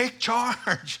 Take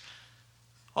charge.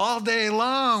 All day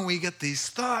long, we get these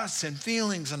thoughts and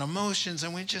feelings and emotions,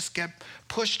 and we just get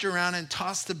pushed around and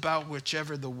tossed about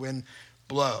whichever the wind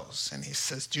blows. And he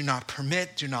says, do not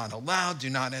permit, do not allow, do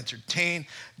not entertain,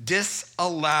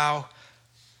 disallow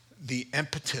the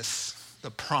impetus,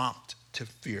 the prompt to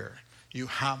fear. You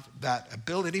have that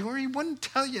ability, or he wouldn't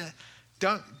tell you,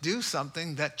 don't do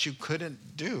something that you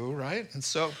couldn't do, right? And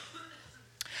so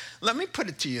let me put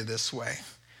it to you this way.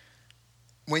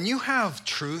 When you have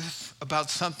truth about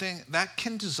something, that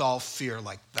can dissolve fear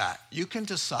like that. You can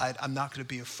decide, I'm not going to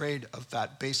be afraid of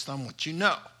that based on what you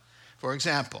know. For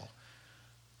example,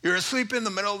 you're asleep in the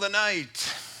middle of the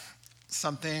night.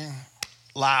 Something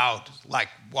loud, like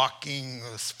walking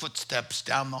footsteps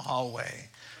down the hallway.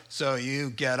 So you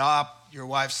get up, your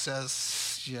wife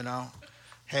says,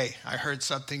 hey, I heard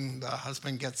something. The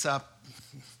husband gets up,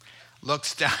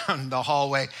 looks down the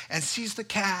hallway, and sees the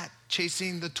cat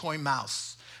chasing the toy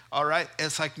mouse. All right?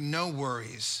 It's like no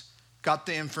worries. Got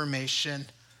the information.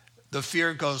 The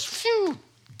fear goes, phew,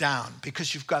 down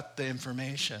because you've got the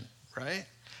information, right?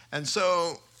 And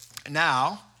so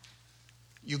now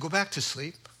you go back to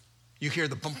sleep. You hear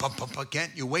the bump, bump, bump again.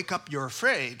 You wake up, you're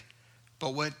afraid.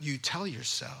 But what you tell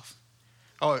yourself,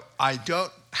 oh, I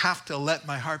don't have to let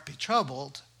my heart be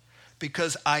troubled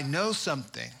because I know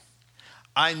something.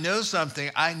 I know something.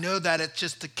 I know that it's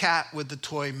just a cat with the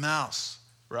toy mouse,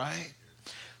 right?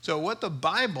 So what the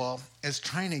Bible is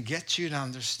trying to get you to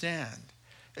understand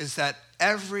is that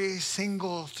every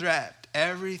single threat,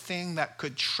 everything that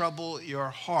could trouble your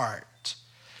heart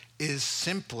is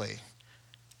simply,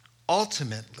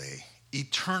 ultimately,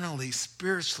 eternally,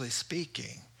 spiritually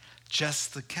speaking,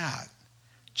 just the cat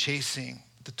chasing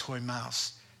the toy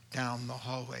mouse down the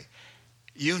hallway.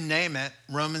 You name it,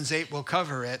 Romans 8 will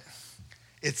cover it.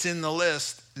 It's in the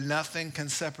list. Nothing can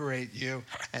separate you.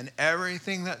 And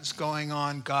everything that's going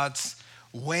on, God's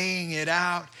weighing it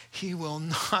out. He will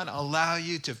not allow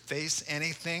you to face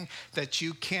anything that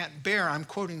you can't bear. I'm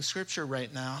quoting scripture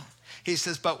right now. He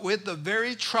says, but with the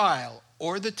very trial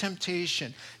or the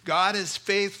temptation, God is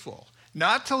faithful,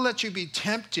 not to let you be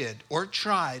tempted or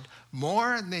tried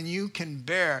more than you can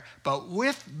bear, but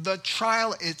with the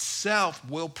trial itself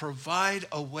will provide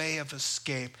a way of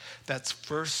escape. That's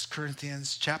 1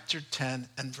 Corinthians chapter 10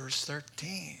 and verse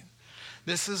 13.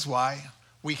 This is why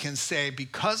we can say,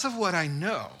 because of what I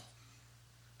know,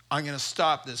 I'm going to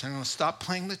stop this. I'm going to stop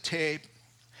playing the tape.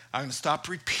 I'm going to stop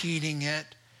repeating it.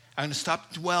 I'm going to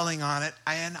stop dwelling on it.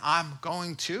 And I'm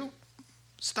going to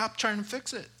stop trying to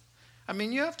fix it. I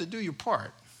mean, you have to do your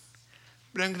part.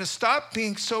 But I'm going to stop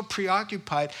being so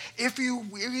preoccupied. If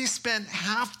we spend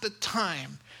half the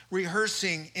time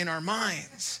rehearsing in our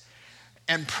minds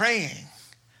and praying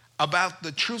about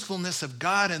the truthfulness of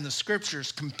God and the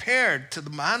scriptures compared to the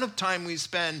amount of time we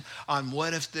spend on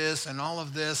what if this and all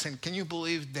of this, and can you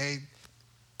believe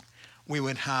we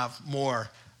would have more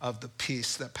of the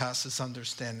peace that passes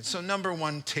understanding. So number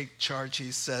one, take charge.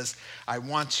 He says, I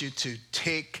want you to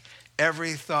take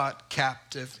every thought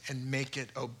captive and make it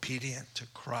obedient to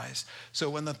Christ.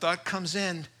 So when the thought comes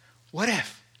in, what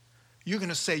if? You're going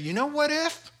to say, you know what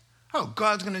if? Oh,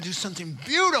 God's going to do something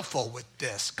beautiful with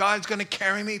this. God's going to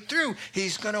carry me through.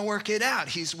 He's going to work it out.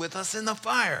 He's with us in the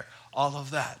fire. All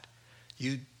of that.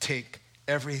 You take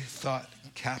every thought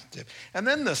captive. And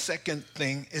then the second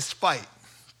thing is fight.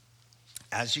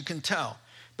 As you can tell,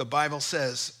 the Bible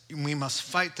says we must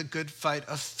fight the good fight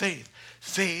of faith.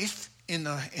 Faith in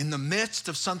the midst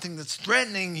of something that's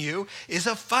threatening you is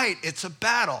a fight. It's a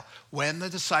battle. When the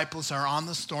disciples are on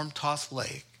the storm-tossed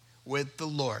lake with the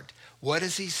Lord, what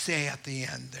does he say at the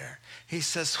end there? He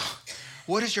says,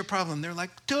 what is your problem? They're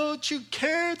like, don't you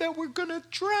care that we're going to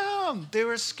drown? They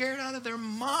were scared out of their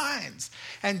minds.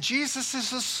 And Jesus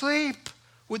is asleep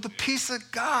with the peace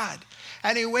of God.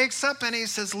 And he wakes up and he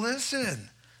says, listen,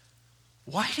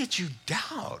 why did you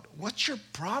doubt? What's your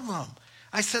problem?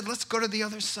 I said, let's go to the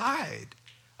other side.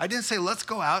 I didn't say, let's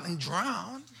go out and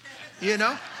drown. You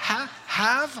know,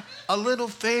 have a little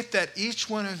faith that each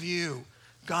one of you,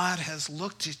 God has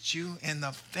looked at you in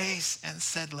the face and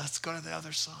said, let's go to the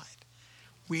other side.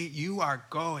 You are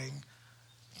going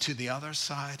to the other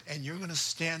side, and you're going to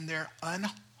stand there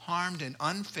unharmed and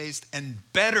unfazed and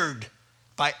bettered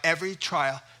by every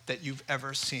trial that you've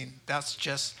ever seen. That's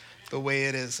just the way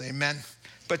it is. Amen.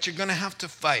 But you're going to have to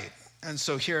fight. And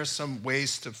so here are some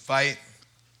ways to fight.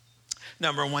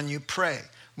 Number one, you pray.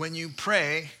 When you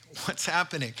pray, what's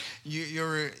happening?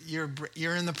 You're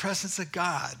in the presence of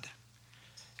God.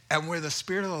 And where the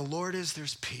Spirit of the Lord is,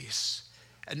 there's peace.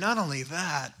 And not only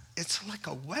that, it's like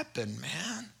a weapon,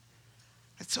 man.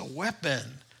 It's a weapon.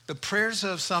 The prayers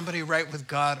of somebody right with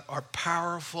God are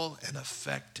powerful and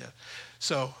effective.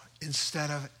 So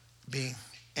instead of being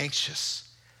anxious,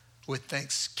 with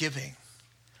thanksgiving,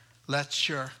 let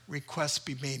your requests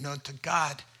be made known to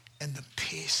God, and the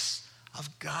peace of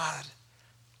God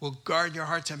will guard your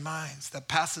hearts and minds. That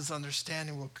passes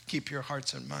understanding will keep your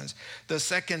hearts and minds. The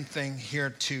second thing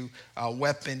here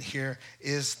weapon here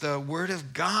is the word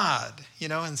of God. You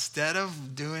know, instead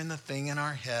of doing the thing in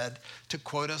our head, to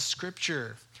quote a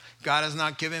scripture, God has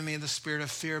not given me the spirit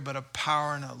of fear, but of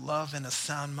power and of love and a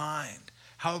sound mind.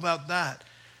 How about that?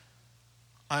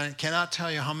 I cannot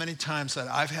tell you how many times that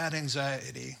I've had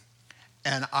anxiety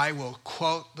and I will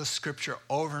quote the scripture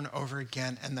over and over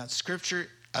again. And that scripture,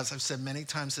 as I've said many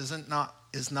times,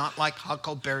 is not like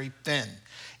Huckleberry Finn.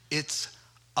 It's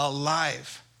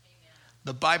alive. Amen.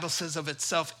 The Bible says of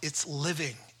itself, it's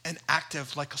living and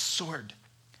active like a sword.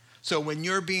 So when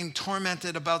you're being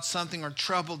tormented about something or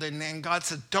troubled, and God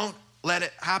said, don't let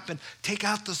it happen, take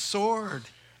out the sword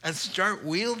and start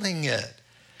wielding it.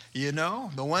 You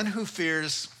know, the one who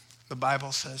fears, the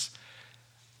Bible says,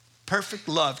 Perfect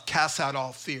love casts out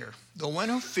all fear. The one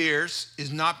who fears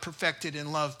is not perfected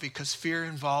in love because fear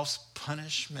involves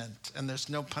punishment, and there's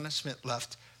no punishment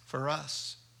left for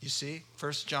us. You see,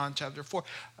 1 John chapter 4,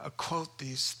 quote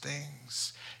these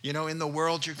things. You know, in the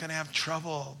world you're going to have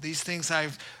trouble. These things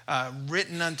I've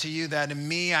written unto you that in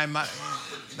me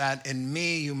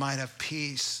you might have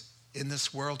peace. In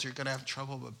this world you're going to have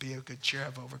trouble, but be of good cheer.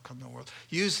 I've overcome the world.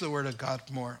 Use the word of God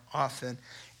more often.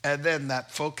 And then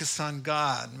that focus on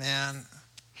God, man.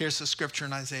 Here's the scripture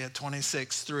in Isaiah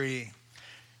 26:3.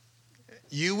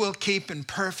 You will keep in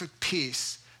perfect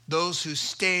peace those who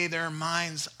stay their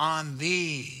minds on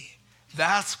thee.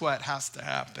 That's what has to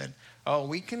happen. Oh,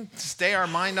 we can stay our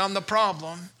mind on the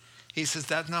problem. He says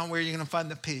that's not where you're going to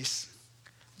find the peace.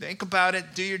 Think about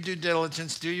it. Do your due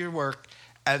diligence. Do your work.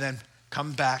 And then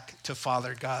come back to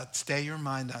Father God. Stay your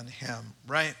mind on him,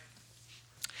 right?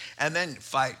 And then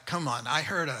fight. Come on. I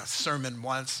heard a sermon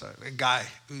once, a guy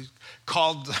who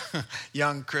called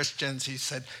young Christians. He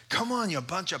said, come on, you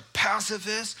bunch of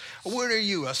pacifists. What are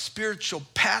you, a spiritual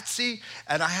patsy?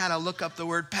 And I had to look up the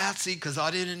word patsy because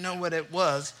I didn't know what it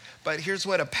was. But here's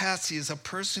what a patsy is: a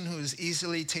person who is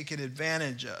easily taken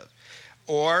advantage of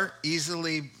or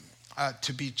easily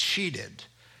to be cheated.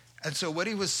 And so what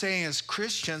he was saying is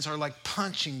Christians are like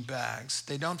punching bags.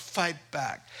 They don't fight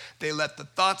back. They let the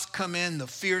thoughts come in, the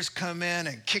fears come in,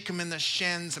 and kick them in the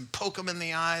shins and poke them in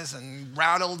the eyes and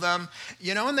rattle them,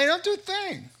 you know, and they don't do a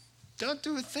thing. Don't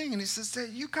do a thing. And he says,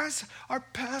 you guys are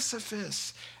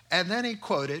pacifists. And then he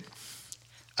quoted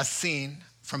a scene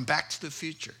from Back to the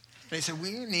Future. And he said,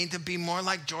 we need to be more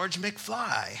like George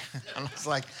McFly. And I was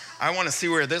like, I want to see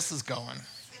where this is going.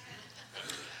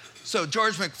 So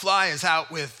George McFly is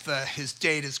out with his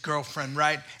date, his girlfriend,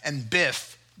 right? And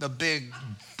Biff, the big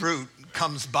brute,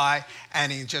 comes by and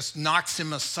he just knocks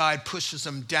him aside, pushes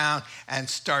him down, and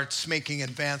starts making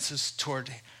advances toward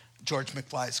George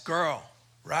McFly's girl,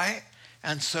 right?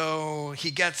 And so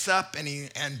he gets up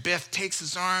and Biff takes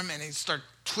his arm and he starts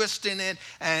twisting it,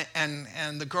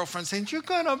 and the girlfriend saying, you're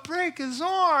gonna break his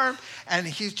arm. And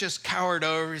he's just cowered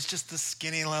over. He's just a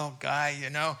skinny little guy,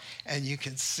 you know, and you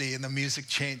can see, and the music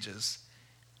changes.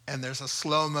 And there's a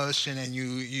slow motion, and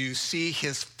you see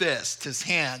his fist, his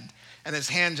hand, and his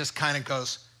hand just kind of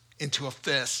goes into a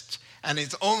fist. And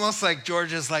it's almost like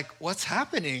George is like, what's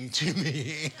happening to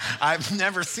me? I've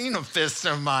never seen a fist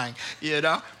of mine, you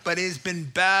know? But he's been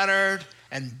battered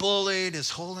and bullied his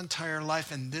whole entire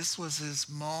life, and this was his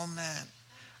moment.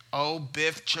 Oh,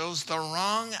 Biff chose the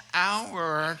wrong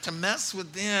hour to mess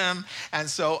with him. And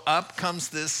so up comes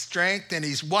this strength, and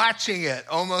he's watching it,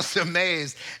 almost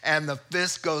amazed, and the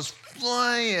fist goes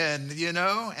flying, you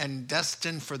know, and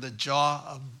destined for the jaw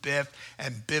of Biff,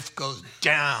 and Biff goes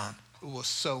down. It was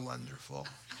so wonderful.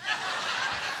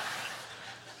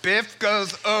 Biff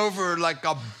goes over like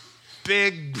a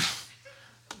big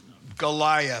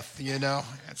Goliath, you know,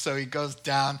 and so he goes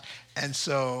down. And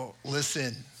so,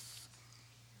 listen,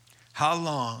 how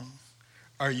long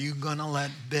are you going to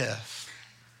let Biff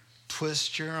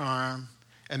twist your arm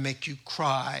and make you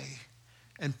cry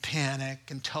and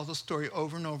panic and tell the story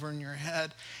over and over in your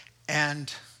head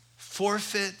and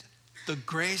forfeit the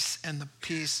grace and the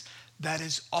peace that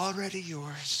is already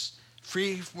yours,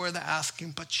 free for the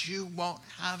asking, but you won't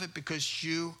have it because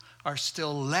you are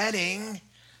still letting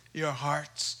your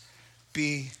hearts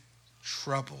be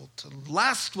troubled?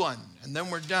 Last one, and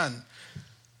then we're done.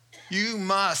 You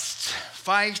must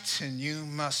fight, and you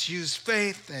must use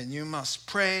faith, and you must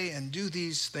pray and do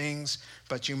these things,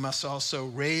 but you must also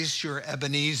raise your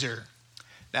Ebenezer.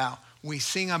 Now, we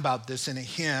sing about this in a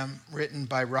hymn written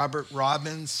by Robert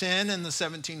Robinson in the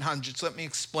 1700s. Let me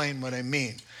explain what I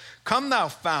mean. Come thou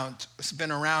fount, it's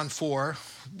been around for,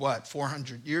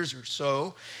 400 years or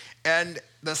so. And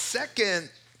the second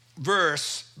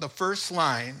verse, the first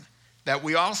line that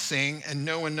we all sing, and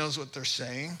no one knows what they're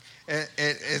saying,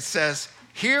 it says,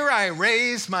 here I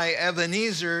raise my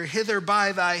Ebenezer, hither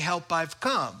by thy help I've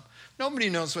come. Nobody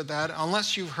knows what that,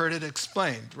 unless you've heard it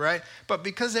explained, right? But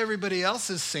because everybody else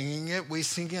is singing it, we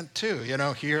sing it too. You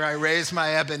know, here I raise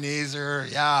my Ebenezer,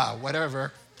 yeah,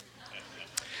 whatever.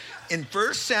 In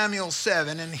 1 Samuel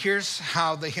 7, and here's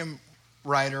how the hymn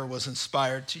writer was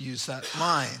inspired to use that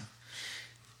line.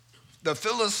 The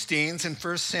Philistines in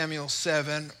 1 Samuel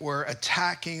 7 were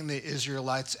attacking the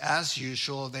Israelites as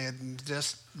usual. They had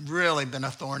just really been a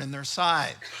thorn in their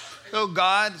side. So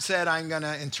God said, I'm going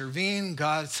to intervene.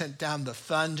 God sent down the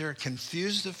thunder,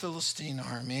 confused the Philistine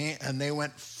army, and they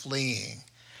went fleeing.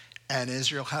 And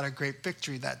Israel had a great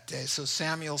victory that day. So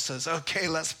Samuel says, okay,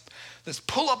 let's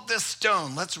pull up this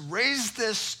stone. Let's raise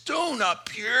this stone up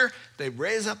here. They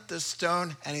raise up this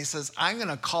stone, and he says, I'm going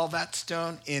to call that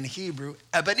stone in Hebrew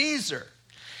Ebenezer.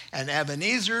 And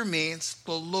Ebenezer means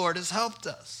the Lord has helped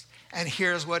us. And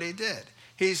here's what he did.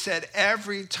 He said,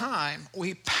 every time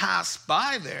we pass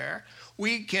by there,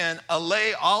 we can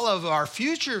allay all of our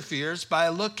future fears by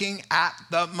looking at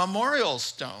the memorial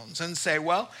stones and say,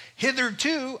 well,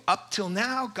 hitherto, up till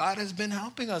now, God has been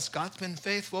helping us. God's been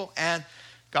faithful, and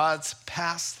God's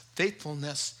past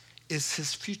faithfulness is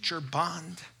his future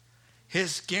bond.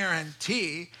 His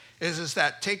guarantee is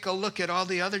that take a look at all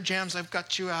the other jams I've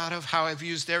got you out of, how I've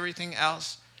used everything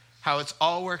else, how it's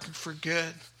all working for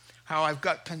good, how I've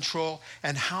got control,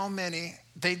 and how many,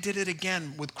 they did it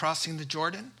again with crossing the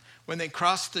Jordan. When they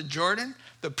crossed the Jordan,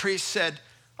 the priest said,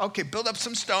 okay, build up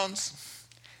some stones.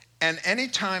 And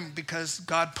anytime, because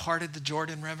God parted the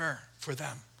Jordan River for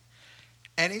them,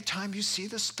 anytime you see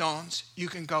the stones, you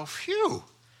can go, phew,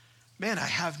 man, I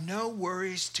have no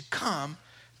worries to come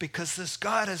because this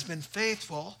God has been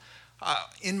faithful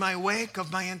in my wake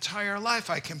of my entire life.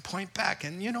 I can point back.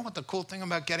 And you know what the cool thing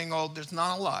about getting old? There's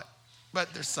not a lot,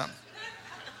 but there's some.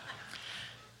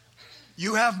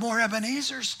 You have more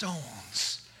Ebenezer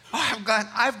stones. I've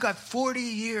got 40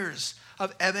 years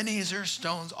of Ebenezer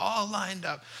stones all lined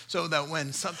up so that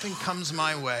when something comes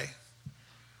my way,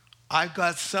 I've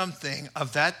got something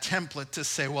of that template to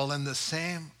say, well, in the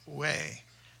same way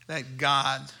that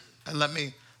God, and let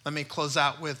me close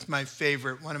out with one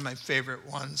of my favorite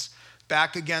ones.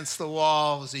 Back against the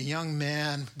wall was a young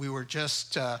man. We were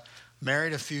just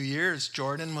married a few years.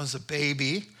 Jordan was a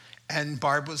baby, and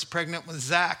Barb was pregnant with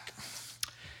Zach.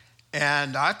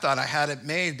 And I thought I had it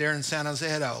made there in San Jose. I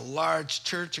had a large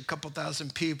church, a couple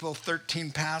thousand people,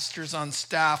 13 pastors on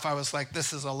staff. I was like,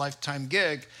 this is a lifetime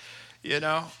gig, you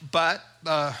know. But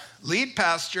the lead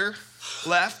pastor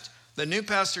left. The new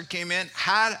pastor came in,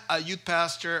 had a youth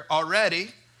pastor already,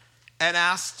 and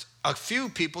asked a few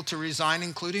people to resign,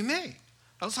 including me.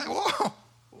 I was like, whoa,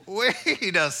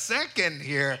 wait a second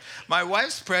here. My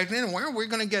wife's pregnant, and where are we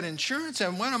going to get insurance,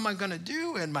 and what am I going to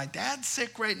do? And my dad's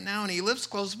sick right now, and he lives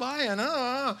close by, and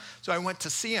So I went to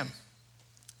see him,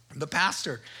 the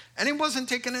pastor, and he wasn't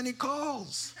taking any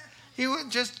calls. He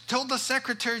just told the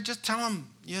secretary, just tell him,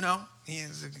 you know,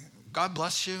 God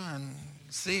bless you, and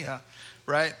see ya,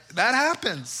 right? That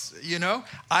happens, you know.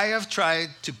 I have tried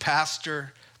to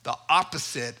pastor the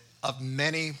opposite of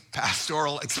many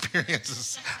pastoral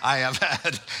experiences I have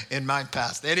had in my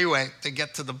past. Anyway, to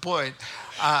get to the point,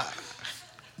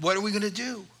 what are we going to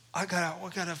do? We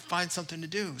gotta find something to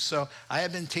do. So I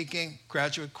have been taking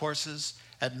graduate courses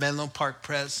at Menlo Park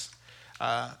Pres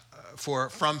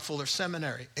from Fuller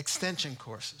Seminary, extension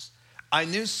courses. I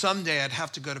knew someday I'd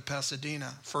have to go to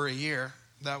Pasadena for a year.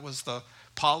 That was the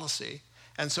policy.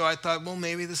 And so I thought, well,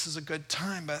 maybe this is a good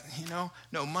time, but, you know,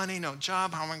 no money, no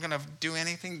job. How am I going to do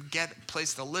anything, get a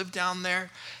place to live down there?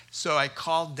 So I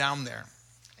called down there,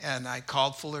 and I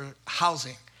called Fuller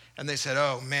Housing, and they said,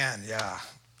 oh, man, yeah,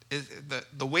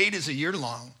 the wait is a year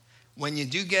long. When you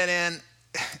do get in,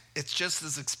 it's just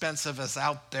as expensive as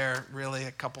out there, really,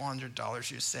 a couple $100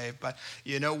 you save. But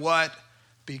you know what?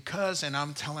 Because, and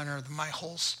I'm telling her my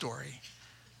whole story,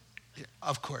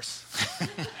 of course.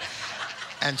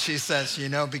 And she says, you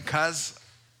know, because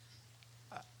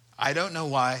I don't know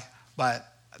why,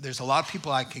 but there's a lot of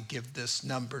people I could give this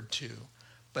number to,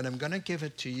 but I'm going to give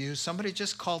it to you. Somebody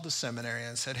just called the seminary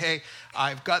and said, hey,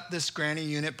 I've got this granny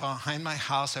unit behind my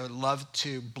house. I would love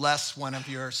to bless one of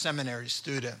your seminary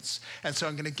students. And so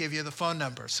I'm going to give you the phone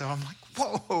number. So I'm like,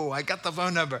 whoa, I got the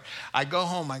phone number. I go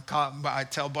home, I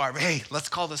tell Barb, hey, let's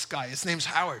call this guy. His name's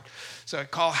Howard. So I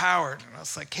call Howard, and I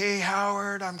was like, hey,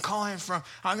 Howard, I'm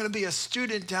going to be a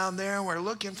student down there, and we're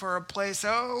looking for a place.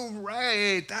 Oh,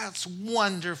 right, that's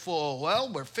wonderful.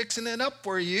 Well, we're fixing it up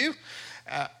for you.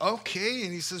 Okay,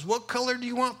 and he says, what color do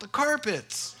you want the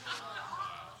carpets?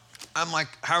 I'm like,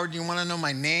 Howard, do you want to know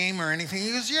my name or anything?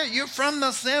 He goes, yeah, you're from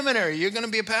the seminary. You're going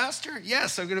to be a pastor?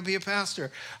 Yes, I'm going to be a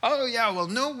pastor. Oh, yeah, well,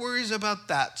 no worries about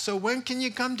that. So when can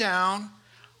you come down?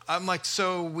 I'm like,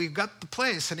 so we've got the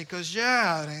place. And he goes,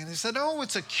 yeah. And he said, oh,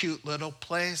 it's a cute little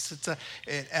place.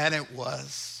 And it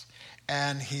was.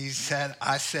 And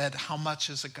I said, how much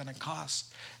is it going to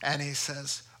cost? And he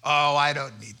says, oh, I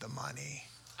don't need the money.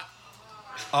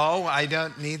 Oh, I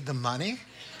don't need the money?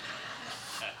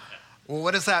 Well,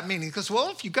 what does that mean? He goes, well,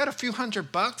 if you got a few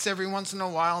 $100 every once in a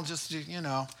while, just, you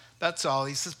know, that's all.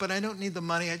 He says, but I don't need the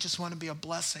money. I just want to be a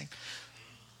blessing.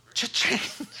 Cha-ching.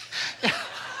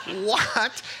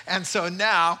 what? And so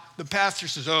now the pastor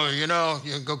says, oh,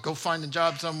 you go find a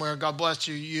job somewhere. God bless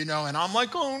you, And I'm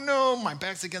like, oh, no, my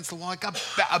back's against the wall. I got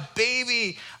a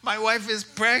baby. My wife is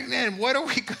pregnant. What are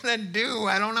we going to do?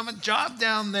 I don't have a job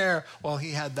down there. Well,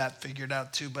 he had that figured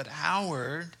out too. But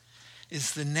Howard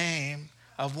is the name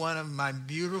of one of my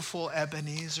beautiful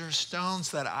Ebenezer stones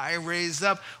that I raise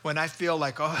up when I feel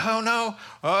like, oh no,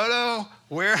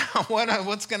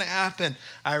 what's going to happen?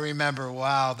 I remember,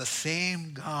 wow, the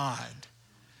same God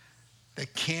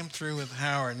that came through with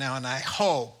Howard now, and I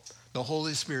hope the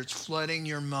Holy Spirit's flooding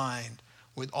your mind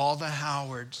with all the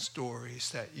Howard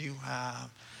stories that you have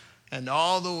and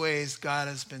all the ways God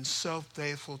has been so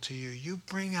faithful to you. You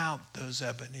bring out those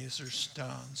Ebenezer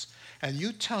stones and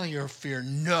you tell your fear,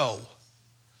 no,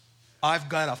 I've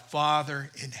got a Father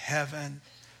in heaven,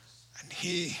 and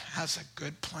he has a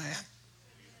good plan.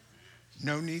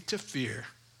 No need to fear,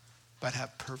 but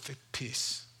have perfect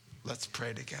peace. Let's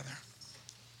pray together.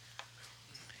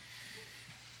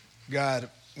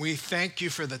 God, we thank you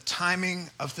for the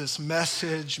timing of this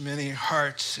message. Many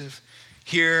hearts have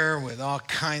here with all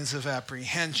kinds of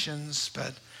apprehensions,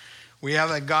 but we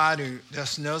have a God who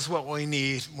just knows what we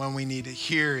need when we need to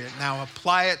hear it. Now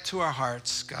apply it to our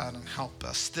hearts, God, and help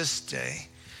us this day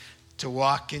to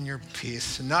walk in your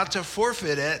peace, and not to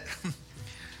forfeit it,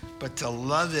 but to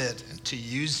love it and to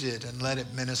use it and let it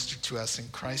minister to us in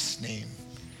Christ's name.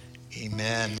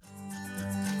 Amen.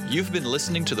 You've been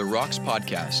listening to the Rocks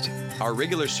Podcast. Our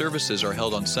regular services are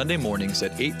held on Sunday mornings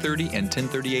at 8:30 and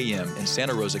 10:30 a.m. in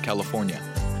Santa Rosa, California.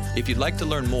 If you'd like to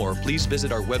learn more, please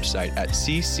visit our website at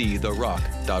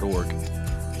cctherock.org.